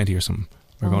we're like 20 or something,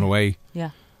 we were going away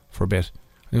for a bit.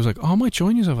 And he was like, "Oh, I might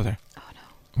join you over there." Oh no.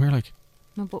 And we were like,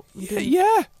 "No, but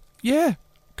yeah,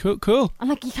 cool." And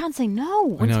like, you can't say no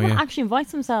when someone actually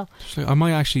invites themselves. Like, I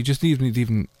might actually just didn't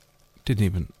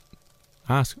even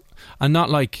ask, and not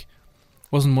like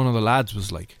wasn't one of the lads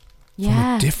was like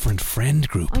from a different friend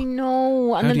group. I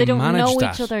know, and then they don't know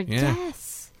each other. Yeah.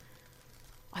 Yes,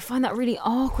 I find that really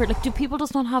awkward. Like, do people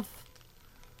just not have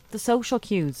the social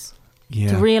cues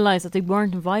to realise that they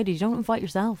weren't invited? You don't invite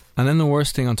yourself. And then the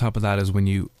worst thing on top of that is when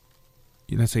you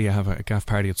let's say you have a gaff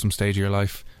party at some stage of your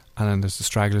life, and then there's the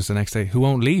stragglers the next day who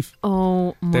won't leave.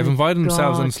 Oh my They've invited God.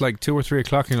 themselves, and it's like 2 or 3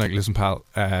 o'clock, and you're like, "Listen, pal."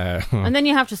 And then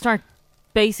you have to start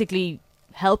basically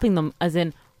helping them, as in,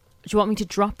 do you want me to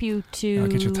drop you to... I'll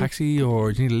get you a taxi,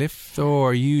 or do you need a lift,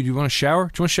 or do you want a shower?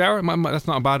 Do you want a shower? That's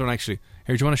not a bad one, actually.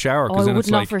 Here, do you want a shower? I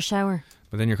wouldn't offer a shower.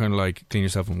 But then you're kind of like, clean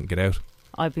yourself and get out.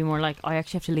 I'd be more like, I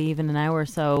actually have to leave in an hour,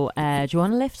 so do you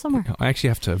want a lift somewhere? I actually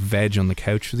have to veg on the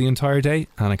couch for the entire day,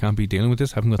 and I can't be dealing with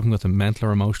this. I haven't got the mental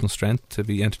or emotional strength to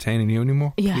be entertaining you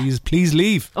anymore. Yeah. Please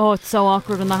leave. Oh, it's so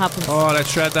awkward when that happens. Oh, let's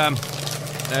shred them.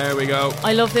 There we go.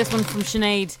 I love this one from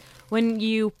Sinead. When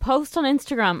you post on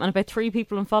Instagram and about 3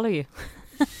 people unfollow you.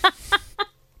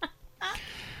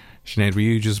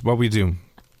 Sinead, what were you doing?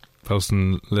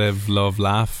 Posting live, love,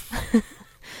 laugh?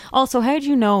 Also, how do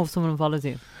you know if someone unfollows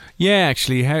you? Yeah,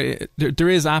 actually, there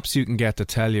is apps you can get that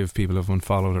tell you if people have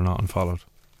unfollowed or not unfollowed.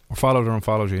 Or followed or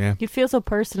unfollowed you, yeah. You'd feel so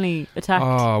personally attacked.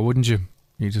 Oh, wouldn't you?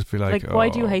 You'd just be like, why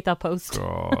do you hate that post?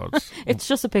 God. It's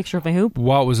just a picture of my hoop.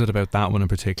 What was it about that one in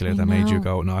particular that made you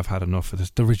go, "No, I've had enough of this"?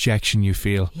 The rejection you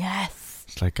feel. Yes.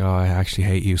 It's like, I actually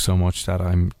hate you so much that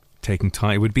I'm taking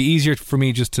time. It would be easier for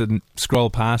me just to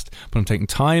scroll past, but I'm taking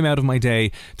time out of my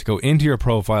day to go into your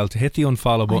profile, to hit the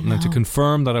unfollow button and to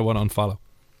confirm that I want to unfollow.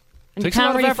 And you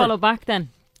can't really follow back then.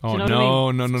 Oh, no,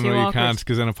 you can't,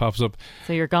 because then it pops up.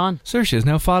 So you're gone. Saoirse is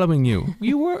now following you.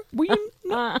 Were you?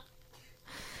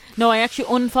 No, I actually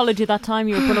unfollowed you that time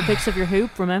you were putting up pictures of your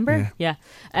hoop, remember? Yeah.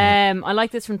 I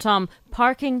like this from Tom.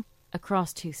 Parking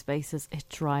across 2 spaces, it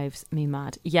drives me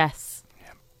mad. Yes.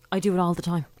 Yeah. I do it all the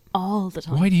time. All the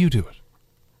time. Why do you do it?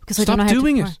 Because I don't know how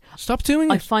to park. Stop doing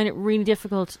it. I find it really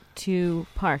difficult to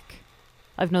park.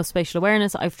 I've no spatial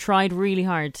awareness. I've tried really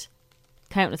hard.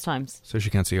 Countless times. So she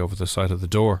can't see over the side of the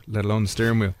door, let alone the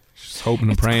steering wheel. She's hoping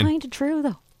and praying. It's kind of true,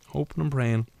 though. Hoping and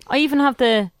praying. I even have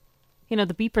the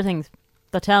beeper things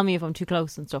that tell me if I'm too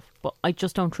close and stuff, but I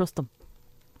just don't trust them.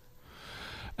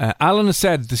 Alan has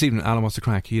said this evening, Alan wants to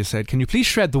crack, he has said, "Can you please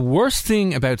shred the worst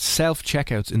thing about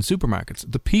self-checkouts in supermarkets?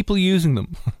 The people using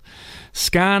them.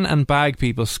 Scan and bag,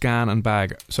 people, scan and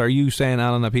bag." So are you saying,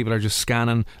 Alan, that people are just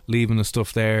scanning, leaving the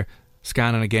stuff there,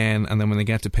 scanning again, and then when they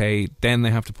get to pay, then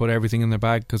they have to put everything in their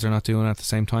bag because they're not doing it at the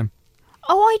same time?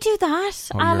 Oh, I do that,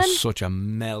 oh, Alan. You're such a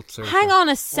melter. Hang on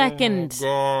a second.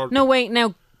 Oh, God. No, wait,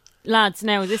 now. lads,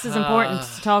 now this is important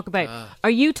to talk about. Are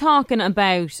you talking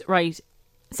about, right,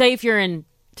 say if you're in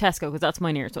Tesco, because that's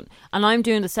my nearest one, and I'm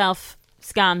doing the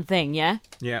self-scan thing, yeah?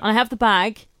 Yeah. And I have the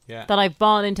bag Yeah. that I've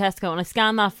bought in Tesco, and I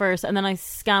scan that first, and then I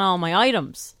scan all my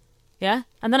items, yeah?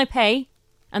 And then I pay,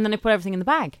 and then I put everything in the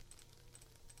bag.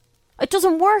 It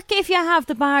doesn't work if you have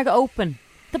the bag open.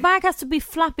 The bag has to be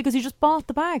flat because you just bought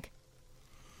the bag.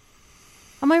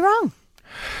 Am I wrong?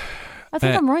 I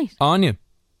think I'm right. Anya,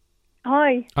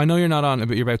 Hi. I know you're not on,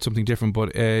 but you're about something different,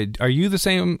 but are you the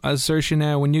same as Saoirse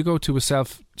now? When you go to a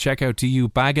self-checkout, do you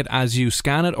bag it as you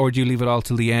scan it, or do you leave it all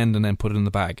till the end and then put it in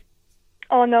the bag?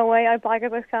 Oh, no way. I bag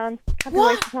it with cans. Can't be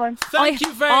wasting time. Thank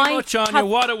you very much, Anya.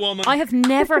 What a woman. I have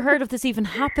never heard of this even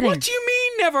happening. What do you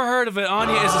mean, never heard of it?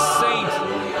 Anya is a saint.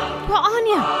 Well,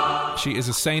 Anya. She is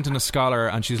a saint and a scholar,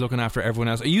 and she's looking after everyone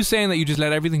else. Are you saying that you just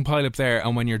let everything pile up there,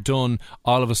 and when you're done,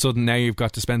 all of a sudden now you've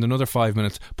got to spend another 5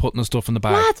 minutes putting the stuff in the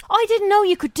bag? Lads, I didn't know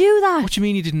you could do that. What do you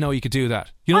mean you didn't know you could do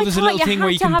that? You know, I there's a thought little you thing had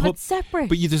where you to can have put it separate.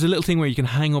 But there's a little thing where you can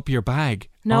hang up your bag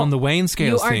No. on the weighing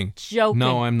scales You are thing. joking.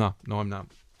 No, I'm not. You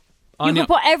Anya,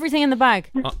 can put everything in the bag.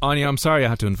 Anya, I'm sorry I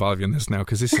had to involve you in this now,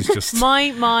 because this is just...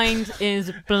 My mind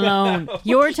is blown.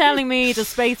 You're telling me there's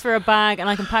space for a bag and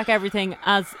I can pack everything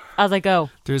as I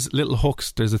go. There's little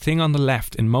hooks. There's a thing on the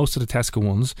left in most of the Tesco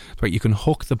ones where you can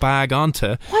hook the bag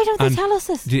onto. Why don't they tell us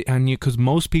this? Because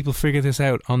most people figure this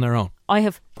out on their own. I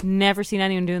have never seen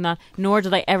anyone doing that, nor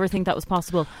did I ever think that was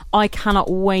possible. I cannot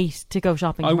wait to go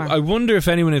shopping tomorrow. I wonder if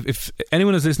anyone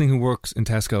is listening who works in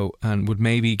Tesco and would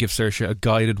maybe give Saoirse a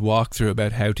guided walkthrough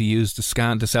about how to use the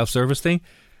self-service thing.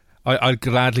 I'd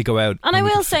gladly go out. And I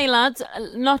will say, lads,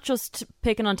 not just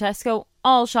picking on Tesco,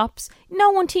 all shops, no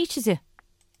one teaches you.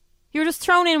 You're just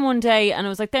thrown in one day and it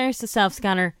was like, there's the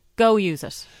self-scanner, go use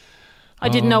it. I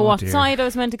didn't know what side I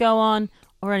was meant to go on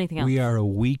or anything else. We are a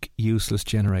weak, useless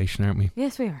generation, aren't we?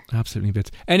 Yes, we are. Absolutely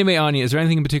bits. Anyway, Anya, is there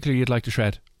anything in particular you'd like to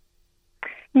shred?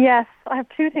 Yes, I have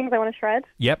two things I want to shred.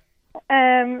 Yep.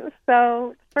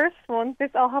 So, first one,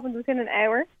 this all happened within an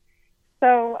hour.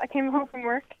 So, I came home from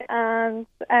work and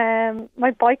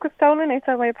my bike was stolen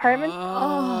outside my apartment.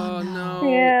 Oh, no.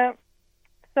 Yeah.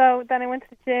 So, then I went to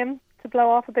the gym to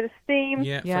blow off a bit of steam.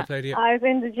 Yeah, fair play to you. I was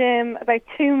in the gym about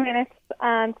 2 minutes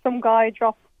and some guy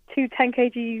dropped two 10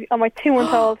 kg on my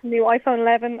 2-month-old new iPhone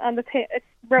 11 and it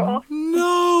wrote off.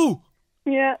 No!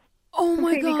 Yeah. Oh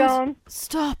my Completely God. gone.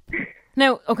 Stop.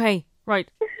 Now, okay, right.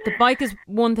 The bike is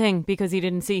one thing because he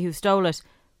didn't see who stole it,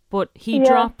 but he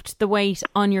dropped the weight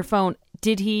on your phone.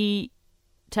 Did he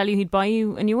tell you he'd buy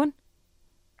you a new one?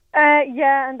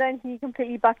 Yeah, and then he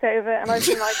completely backed out of it, and I've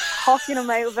been like hawking him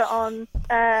out of it on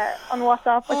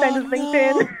WhatsApp. I sent his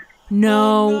LinkedIn.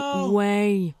 No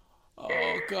way.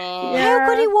 Oh, God. Yeah. How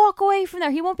could he walk away from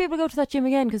there? He won't be able to go to that gym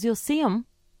again because you'll see him.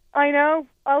 I know.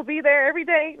 I'll be there every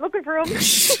day looking for him.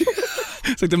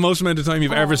 It's like the most amount of time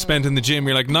you've ever spent in the gym.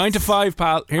 You're like, 9 to 5,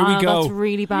 pal. Here we go. That's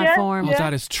really bad form. Oh,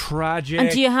 that is tragic. And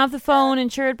do you have the phone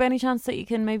insured by any chance that you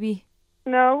can maybe...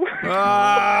 No.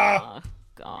 Ah. Oh,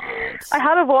 God. I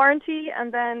had a warranty,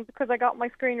 and then because I got my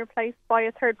screen replaced by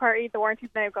a third party, the warranty's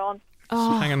now gone.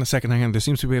 Oh. Hang on a second. There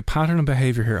seems to be a pattern of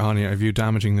behaviour here, Anya, of you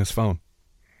damaging this phone.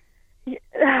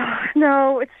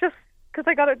 No, it's just because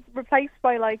I got it replaced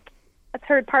by like a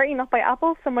third party, not by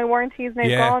Apple, so my warranty is now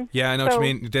gone. Yeah, I know what you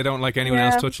mean. They don't like anyone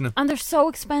else touching it. And they're so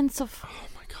expensive. Oh,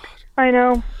 my God. I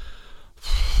know.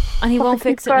 And he won't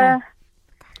fix it now.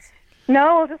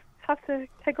 No, I'll just have to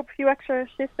take up a few extra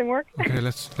shifts in work. Okay,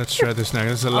 let's shred this now.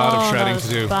 There's a lot of shredding to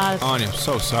do. Bad. Anya, I'm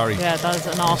so sorry. Yeah, that is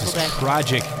an awful This day. is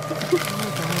tragic.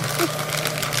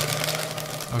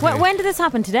 Okay. When did this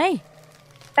happen? Today?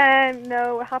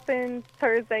 No, it happened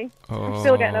Thursday. I'm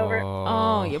still getting over it.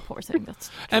 Oh, you poor thing.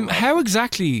 That's how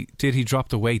exactly did he drop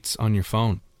the weights on your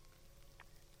phone?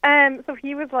 So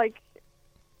he was like...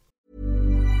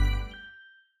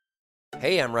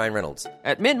 Hey, I'm Ryan Reynolds.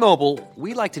 At Mint Mobile,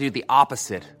 we like to do the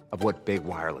opposite of what Big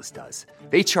Wireless does.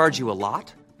 They charge you a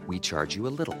lot, we charge you a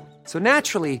little. So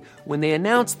naturally, when they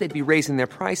announced they'd be raising their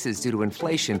prices due to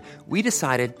inflation, we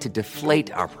decided to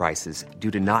deflate our prices due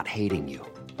to not hating you.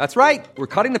 That's right. We're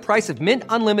cutting the price of Mint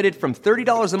Unlimited from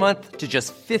 $30 a month to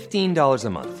just $15 a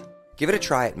month. Give it a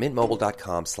try at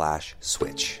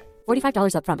mintmobile.com/switch.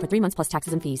 $45 up front for 3 months plus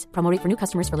taxes and fees. Promo rate for new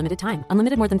customers for limited time.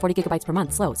 Unlimited more than 40 gigabytes per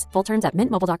month. Slows full terms at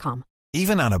mintmobile.com.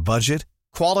 Even on a budget,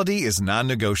 quality is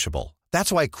non-negotiable.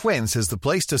 That's why Quince is the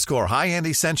place to score high-end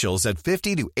essentials at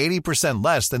 50 to 80%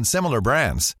 less than similar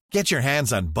brands. Get your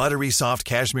hands on buttery soft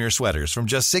cashmere sweaters from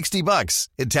just $60,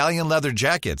 Italian leather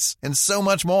jackets, and so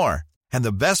much more. And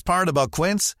the best part about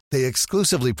Quince, they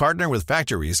exclusively partner with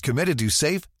factories committed to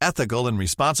safe, ethical, and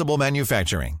responsible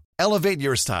manufacturing. Elevate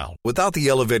your style without the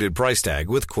elevated price tag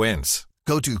with Quince.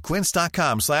 Go to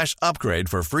quince.com/upgrade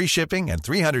for free shipping and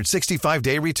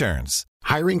 365-day returns.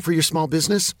 Hiring for your small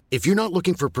business? If you're not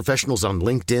looking for professionals on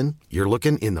LinkedIn, you're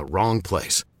looking in the wrong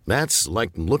place. That's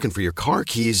like looking for your car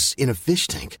keys in a fish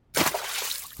tank.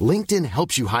 LinkedIn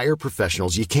helps you hire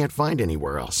professionals you can't find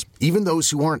anywhere else, even those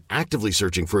who aren't actively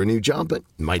searching for a new job but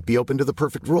might be open to the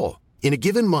perfect role. In a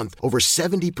given month, over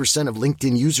 70% of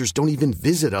LinkedIn users don't even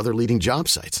visit other leading job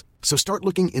sites. So start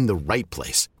looking in the right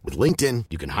place. With LinkedIn,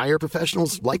 you can hire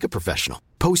professionals like a professional.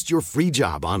 Post your free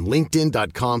job on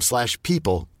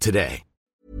linkedin.com/people today.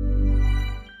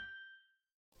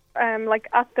 Like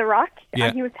at the rack,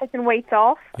 and he was taking weights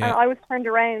off, and I was turned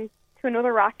around to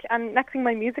another rack, and next thing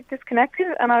my music disconnected,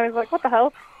 and I was like, what the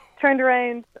hell? Turned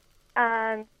around,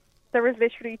 and there was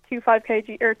literally two 10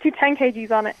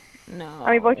 kgs on it. No. And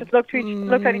we both just looked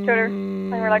at each other,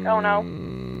 and we were like, oh no.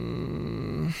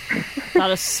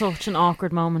 That is such an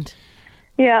awkward moment.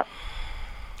 Yeah.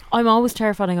 I'm always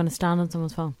terrified I'm going to stand on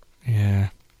someone's phone. Yeah.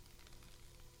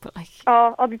 But like...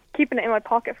 Oh, I'll be keeping it in my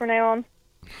pocket from now on.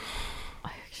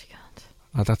 I actually can't.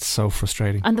 Oh, that's so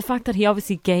frustrating. And the fact that he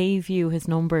obviously gave you his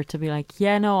number to be like,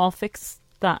 yeah, no, I'll fix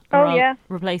that. Oh, I'll yeah.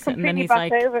 replace it. And then Completely he's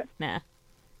like, backed out of it. nah.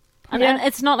 And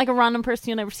it's not like a random person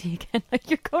you'll never see again. Like,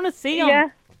 you're going to see him. Yeah.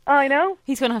 I know.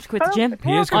 He's going to have to quit the gym.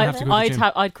 He is going to have to quit the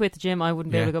gym. I'd quit the gym. I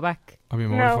wouldn't be able to go back. I'd be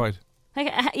mortified.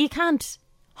 Like, you can't.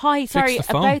 Hi, sorry the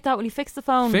phone. about that. Will you fix the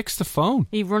phone? Fix the phone.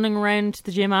 Are you running around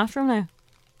the gym after him now?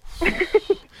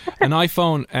 An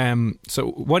iPhone. So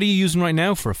what are you using right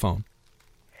now for a phone?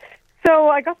 So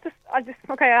I got this. I just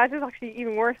actually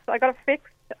even worse. I got it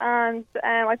fixed, and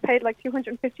I paid like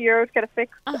 €250 to get it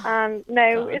fixed, and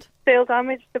now it's still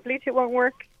damaged. The Bluetooth won't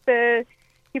work. A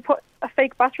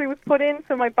fake battery was put in,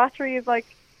 so my battery is like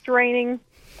draining.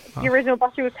 The original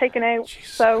battery was taken out.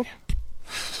 Jesus. So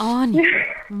Anya,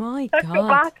 my I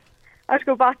God. have to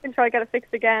go back and try to get it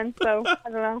fixed again. So I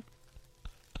don't know.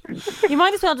 You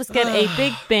might as well just get a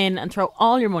big bin and throw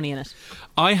all your money in it.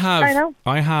 I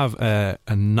have a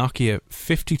Nokia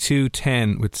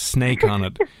 5210 with Snake on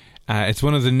it. It's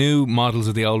one of the new models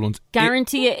of the old ones.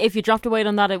 Guarantee you, if you dropped a weight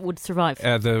on that, it would survive.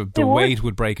 The weight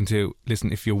would break in two.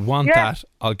 Listen, if you want that,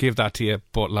 I'll give that to you.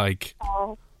 But like,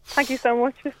 oh, thank you so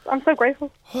much. I'm so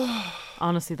grateful.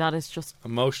 Honestly, that is just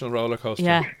emotional roller coaster.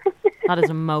 Yeah, that is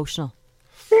emotional.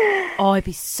 Oh, I'd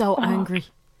be so angry.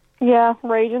 Yeah,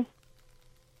 raging.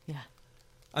 Yeah.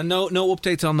 And no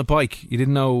updates on the bike. You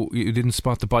didn't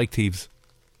spot the bike thieves.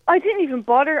 I didn't even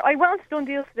bother. I went on to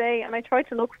Dundeal today and I tried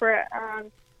to look for it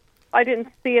and I didn't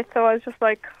see it, so I was just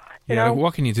like, you know.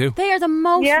 What can you do? They are the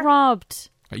most robbed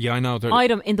I know.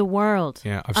 item in the world.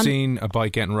 Yeah, I've seen a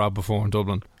bike getting robbed before in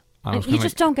Dublin. And you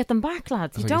just don't get them back,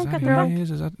 lads. You don't get them back. Is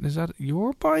that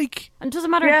your bike? And it doesn't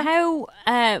matter how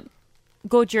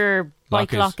good your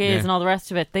bike lock is and all the rest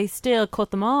of it, they still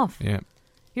cut them off. Yeah.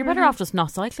 You're better off just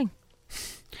not cycling.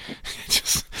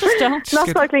 just don't. Not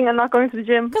cycling and not going to the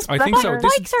gym. Because I think so.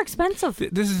 Bikes are expensive.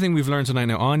 This is the thing we've learned tonight.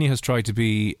 Now, Anya has tried to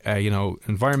be,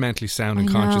 environmentally sound and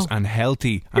conscious and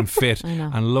healthy and fit.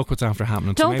 And look what's after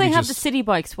happening. Don't they have the city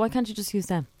bikes? Why can't you just use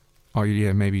them? Oh,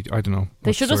 yeah, maybe. I don't know.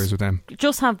 They should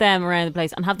just have them around the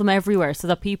place and have them everywhere so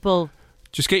that people...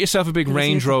 Just get yourself a big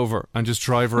Range Rover and just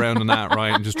drive around on that,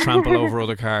 right? And just trample over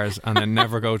other cars and then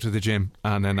never go to the gym.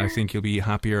 And then I think you'll be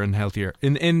happier and healthier.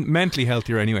 In mentally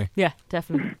healthier anyway. Yeah,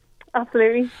 definitely.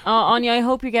 Absolutely. Anya, I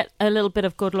hope you get a little bit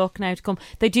of good luck now to come.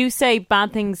 They do say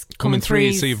bad things come in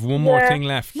threes. So you've one more thing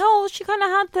left. No, she kind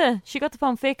of she got the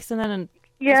phone fixed and then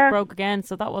just broke again.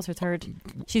 So that was her third.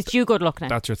 She's due good luck now.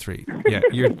 That's her 3. Yeah,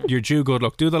 you're due good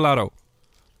luck. Do the lotto.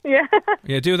 Yeah.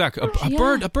 Yeah, do that. A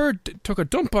bird took a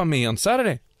dump on me on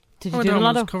Saturday. Did you do the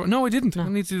lotto? No, I didn't. I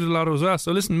need to do the lotto as well.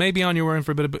 So listen, maybe on you were in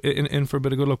for a bit of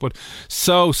good luck, but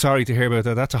so sorry to hear about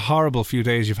that. That's a horrible few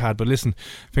days you've had. But listen,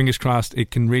 fingers crossed, it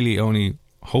can really only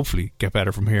hopefully get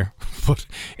better from here. But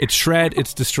it's shred,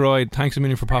 it's destroyed. Thanks a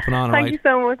million for popping on. Thank you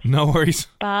so much. No worries.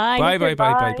 Bye.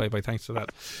 Bye. Thanks for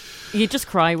that. You'd just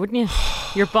cry, wouldn't you?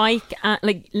 Your bike,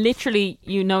 literally,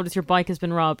 you notice your bike has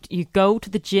been robbed. You go to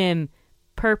the gym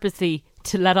purposely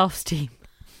to let off steam.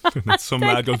 And some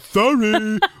mad goes,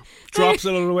 sorry. Drops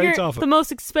a little weight off it. The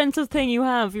most expensive thing you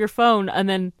have, your phone, and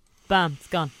then bam, it's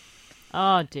gone.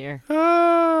 Oh dear.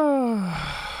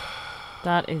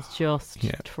 That is just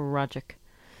tragic.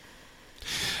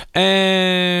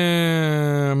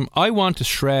 I want to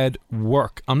shred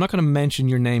work. I'm not going to mention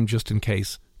your name just in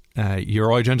case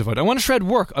you're identified. I want to shred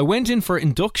work. I went in for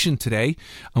induction today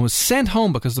and was sent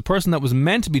home because the person that was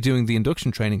meant to be doing the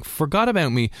induction training forgot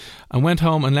about me and went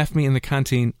home and left me in the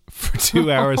canteen for 2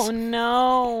 hours. Oh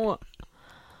no.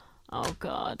 Oh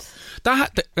God.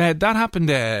 That happened.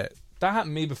 That happened to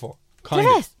me before. Did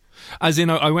it? As in,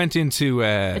 I went into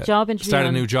a job interview, start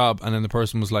a new job, and then the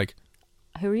person was like,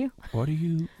 "Who are you? What are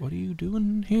you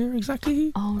doing here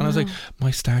exactly?" Oh, and I was like,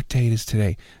 "My start date is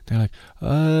today." They're like,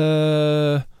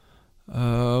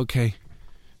 okay.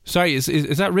 Sorry,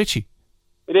 is that Richie?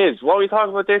 It is. What were you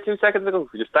talking about there 2 seconds ago?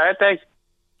 Your start date?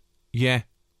 Yeah.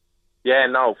 Yeah,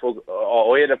 no.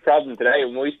 I had a problem today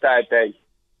with my start date.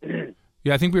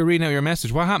 Yeah, I think we were reading out your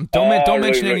message. What happened? Don't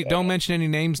mention any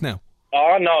names now.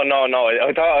 Oh no!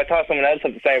 I thought someone else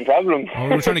had the same problem. Oh,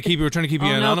 we were trying to keep you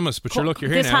anonymous, but sure, look,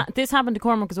 you're here now. This happened to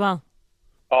Cormac as well.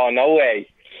 Oh no way!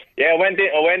 Yeah, I went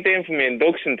in for my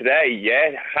induction today.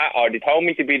 Yeah, they told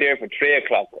me to be there for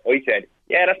 3:00. I said,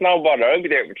 yeah, that's no bother. I'll be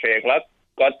there for 3:00.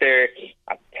 Got there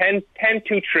at 10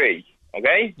 to 3.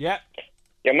 Okay. Yeah.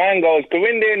 Your man goes, go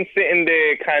in there and sit in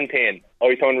the canteen.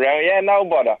 I turned around. Yeah, no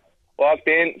bother. Walked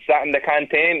in, sat in the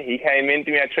canteen. He came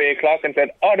into me at 3:00 and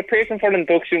said, "Oh, the person for the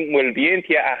induction will be into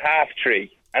you at 3:30."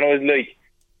 And I was like,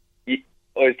 I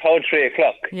was told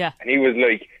 3:00. Yeah. And he was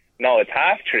like, "No, it's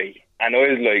 3:30." And I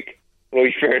was like,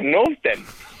 right, fair enough then.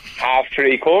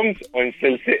 3:30 comes, I'm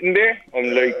still sitting there.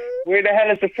 I'm like, where the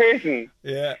hell is the person?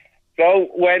 Yeah. So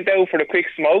went out for the quick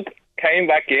smoke, came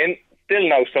back in, still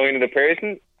no sign of the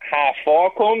person.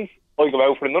 4:30 comes, I go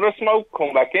out for another smoke,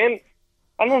 come back in,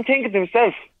 and I'm thinking to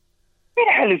myself, where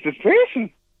the hell is this person?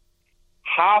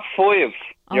 5:30,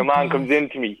 your man comes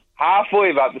into me.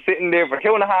 5:30 after sitting there for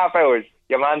 2.5 hours,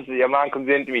 your man comes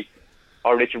into me.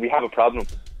 "Oh, Richard, we have a problem."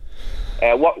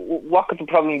 What could the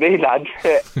problem be, lad?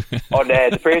 Or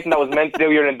the person that was meant to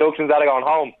do your inductions are going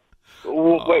home.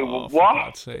 Wait, what?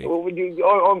 I'm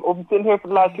sitting here for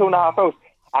the last 2.5 hours.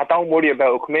 Don't worry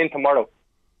about it. Come in tomorrow.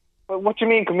 What do you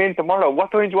mean, come in tomorrow?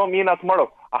 What time do you want me in at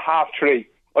tomorrow? At 3:30.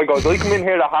 I go, do I come in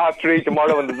here at 3:30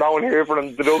 tomorrow and there's no one here for an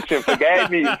introduction? Forget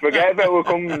about it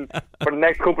coming for the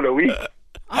next couple of weeks.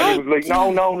 And he was like,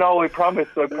 no, I promise,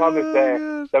 there'll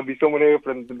be someone here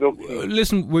for an introduction.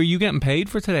 Listen, were you getting paid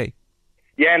for today?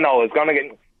 Yeah, no, I was going to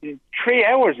get 3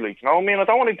 hours, like, you know what I mean? I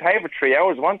don't want to pay for 3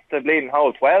 hours. I want the bleeding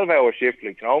whole 12-hour shift,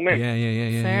 like, you know what I mean?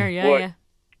 Yeah. Fair, yeah, but, yeah.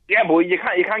 Yeah, but you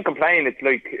can't complain. It's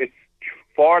like, it's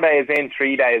 4 days in,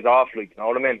 3 days off, like, you know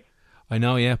what I mean? I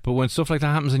know, yeah, but when stuff like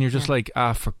that happens and you're just like,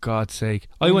 for God's sake.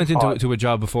 I went into a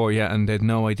job before, and they had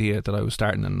no idea that I was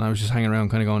starting, and I was just hanging around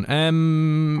kind of going,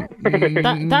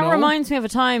 That reminds me of a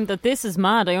time that this is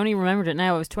mad. I only remembered it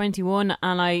now. I was 21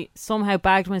 and I somehow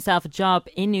bagged myself a job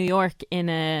in New York in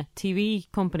a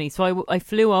TV company. So I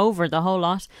flew over the whole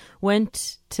lot,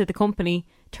 went to the company,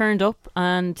 turned up,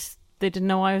 and they didn't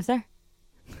know I was there.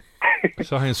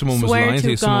 So someone was lying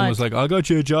to you. Someone was like, "I got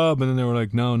you a job," and then they were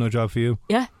like, "No job for you."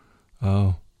 Yeah.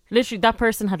 Oh. Literally, that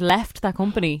person had left that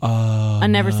company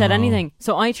and never said anything.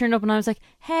 So I turned up and I was like,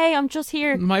 "Hey, I'm just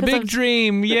here. My big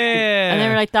dream, yeah." And they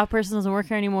were like, "That person doesn't work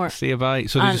here anymore." See you, bye.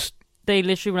 So they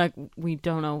literally were like, "We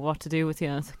don't know what to do with you."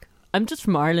 I was like, "I'm just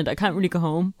from Ireland. I can't really go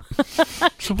home."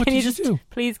 So what did you do?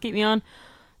 Please keep me on.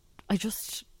 I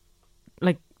just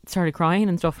started crying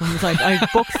and stuff, and was like, I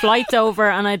booked flights over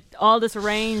and I had all this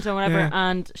arranged or whatever,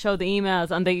 and showed the emails,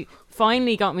 and they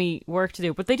finally got me work to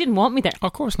do, but they didn't want me there.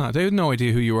 Of course not. They had no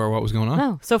idea who you were or what was going on.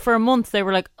 No. So for a month they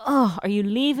were like, "Oh, are you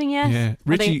leaving yet?" Yeah.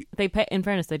 Richie, they pay, in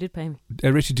fairness, they did pay me.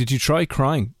 Richie, did you try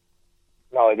crying?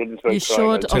 No, I didn't try crying. You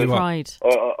should have cried.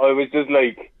 I was just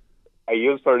like, "Are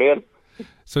you for real?"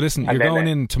 So listen, you're going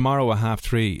in tomorrow at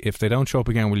 3:30. If they don't show up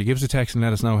again, will you give us a text and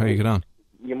let us know how you get on?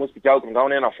 You must be joking. I'm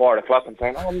going in at 4:00 and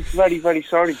saying, "Oh, I'm very, very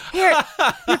sorry." Here,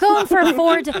 you're going for a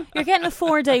 4 day. You're getting a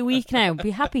 4-day week now. Be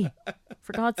happy,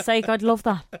 for God's sake. I'd love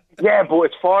that. Yeah, but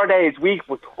it's 4 days a week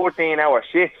with 14-hour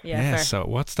shifts. Yeah. Fair. So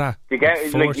what's that? You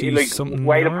get like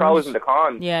weigh the pros and the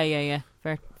cons. Yeah.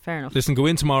 Fair enough. Listen, go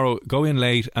in tomorrow. Go in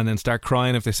late, and then start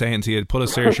crying if they say it to you. Put a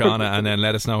search on it, and then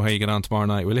let us know how you get on tomorrow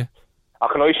night, will you?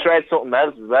 Can I shred something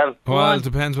else as well? Well, it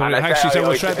depends. Actually,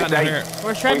 we'll shred that in here.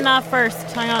 We're shredding that first.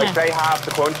 Hang on. I say half the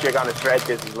country are going to shred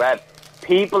this as well.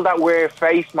 People that wear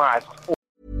face masks.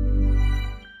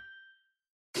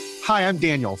 Hi, I'm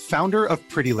Daniel, founder of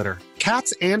Pretty Litter.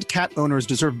 Cats and cat owners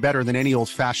deserve better than any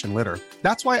old-fashioned litter.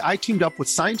 That's why I teamed up with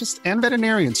scientists and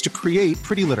veterinarians to create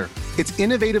Pretty Litter. Its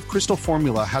innovative crystal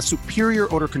formula has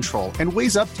superior odor control and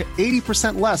weighs up to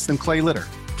 80% less than clay litter.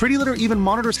 Pretty Litter even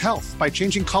monitors health by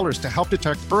changing colors to help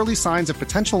detect early signs of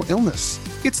potential illness.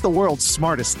 It's the world's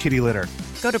smartest kitty litter.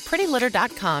 Go to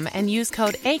prettylitter.com and use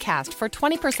code ACAST for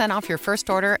 20% off your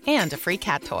first order and a free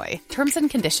cat toy. Terms and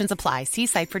conditions apply. See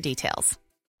site for details.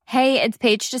 Hey, it's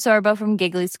Paige DeSorbo from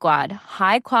Giggly Squad.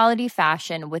 High quality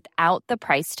fashion without the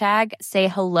price tag. Say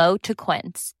hello to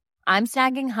Quince. I'm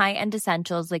snagging high-end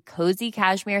essentials like cozy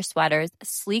cashmere sweaters,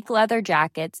 sleek leather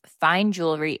jackets, fine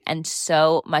jewelry, and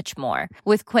so much more.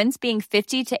 With Quince being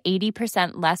 50 to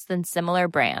 80% less than similar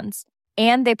brands.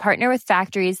 And they partner with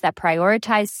factories that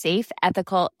prioritize safe,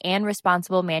 ethical, and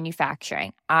responsible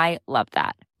manufacturing. I love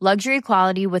that. Luxury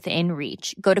quality within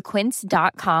reach. Go to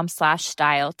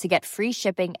quince.com/style to get free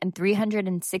shipping and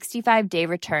 365-day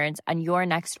returns on your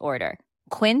next order.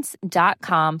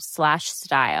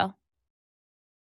 Quince.com/style.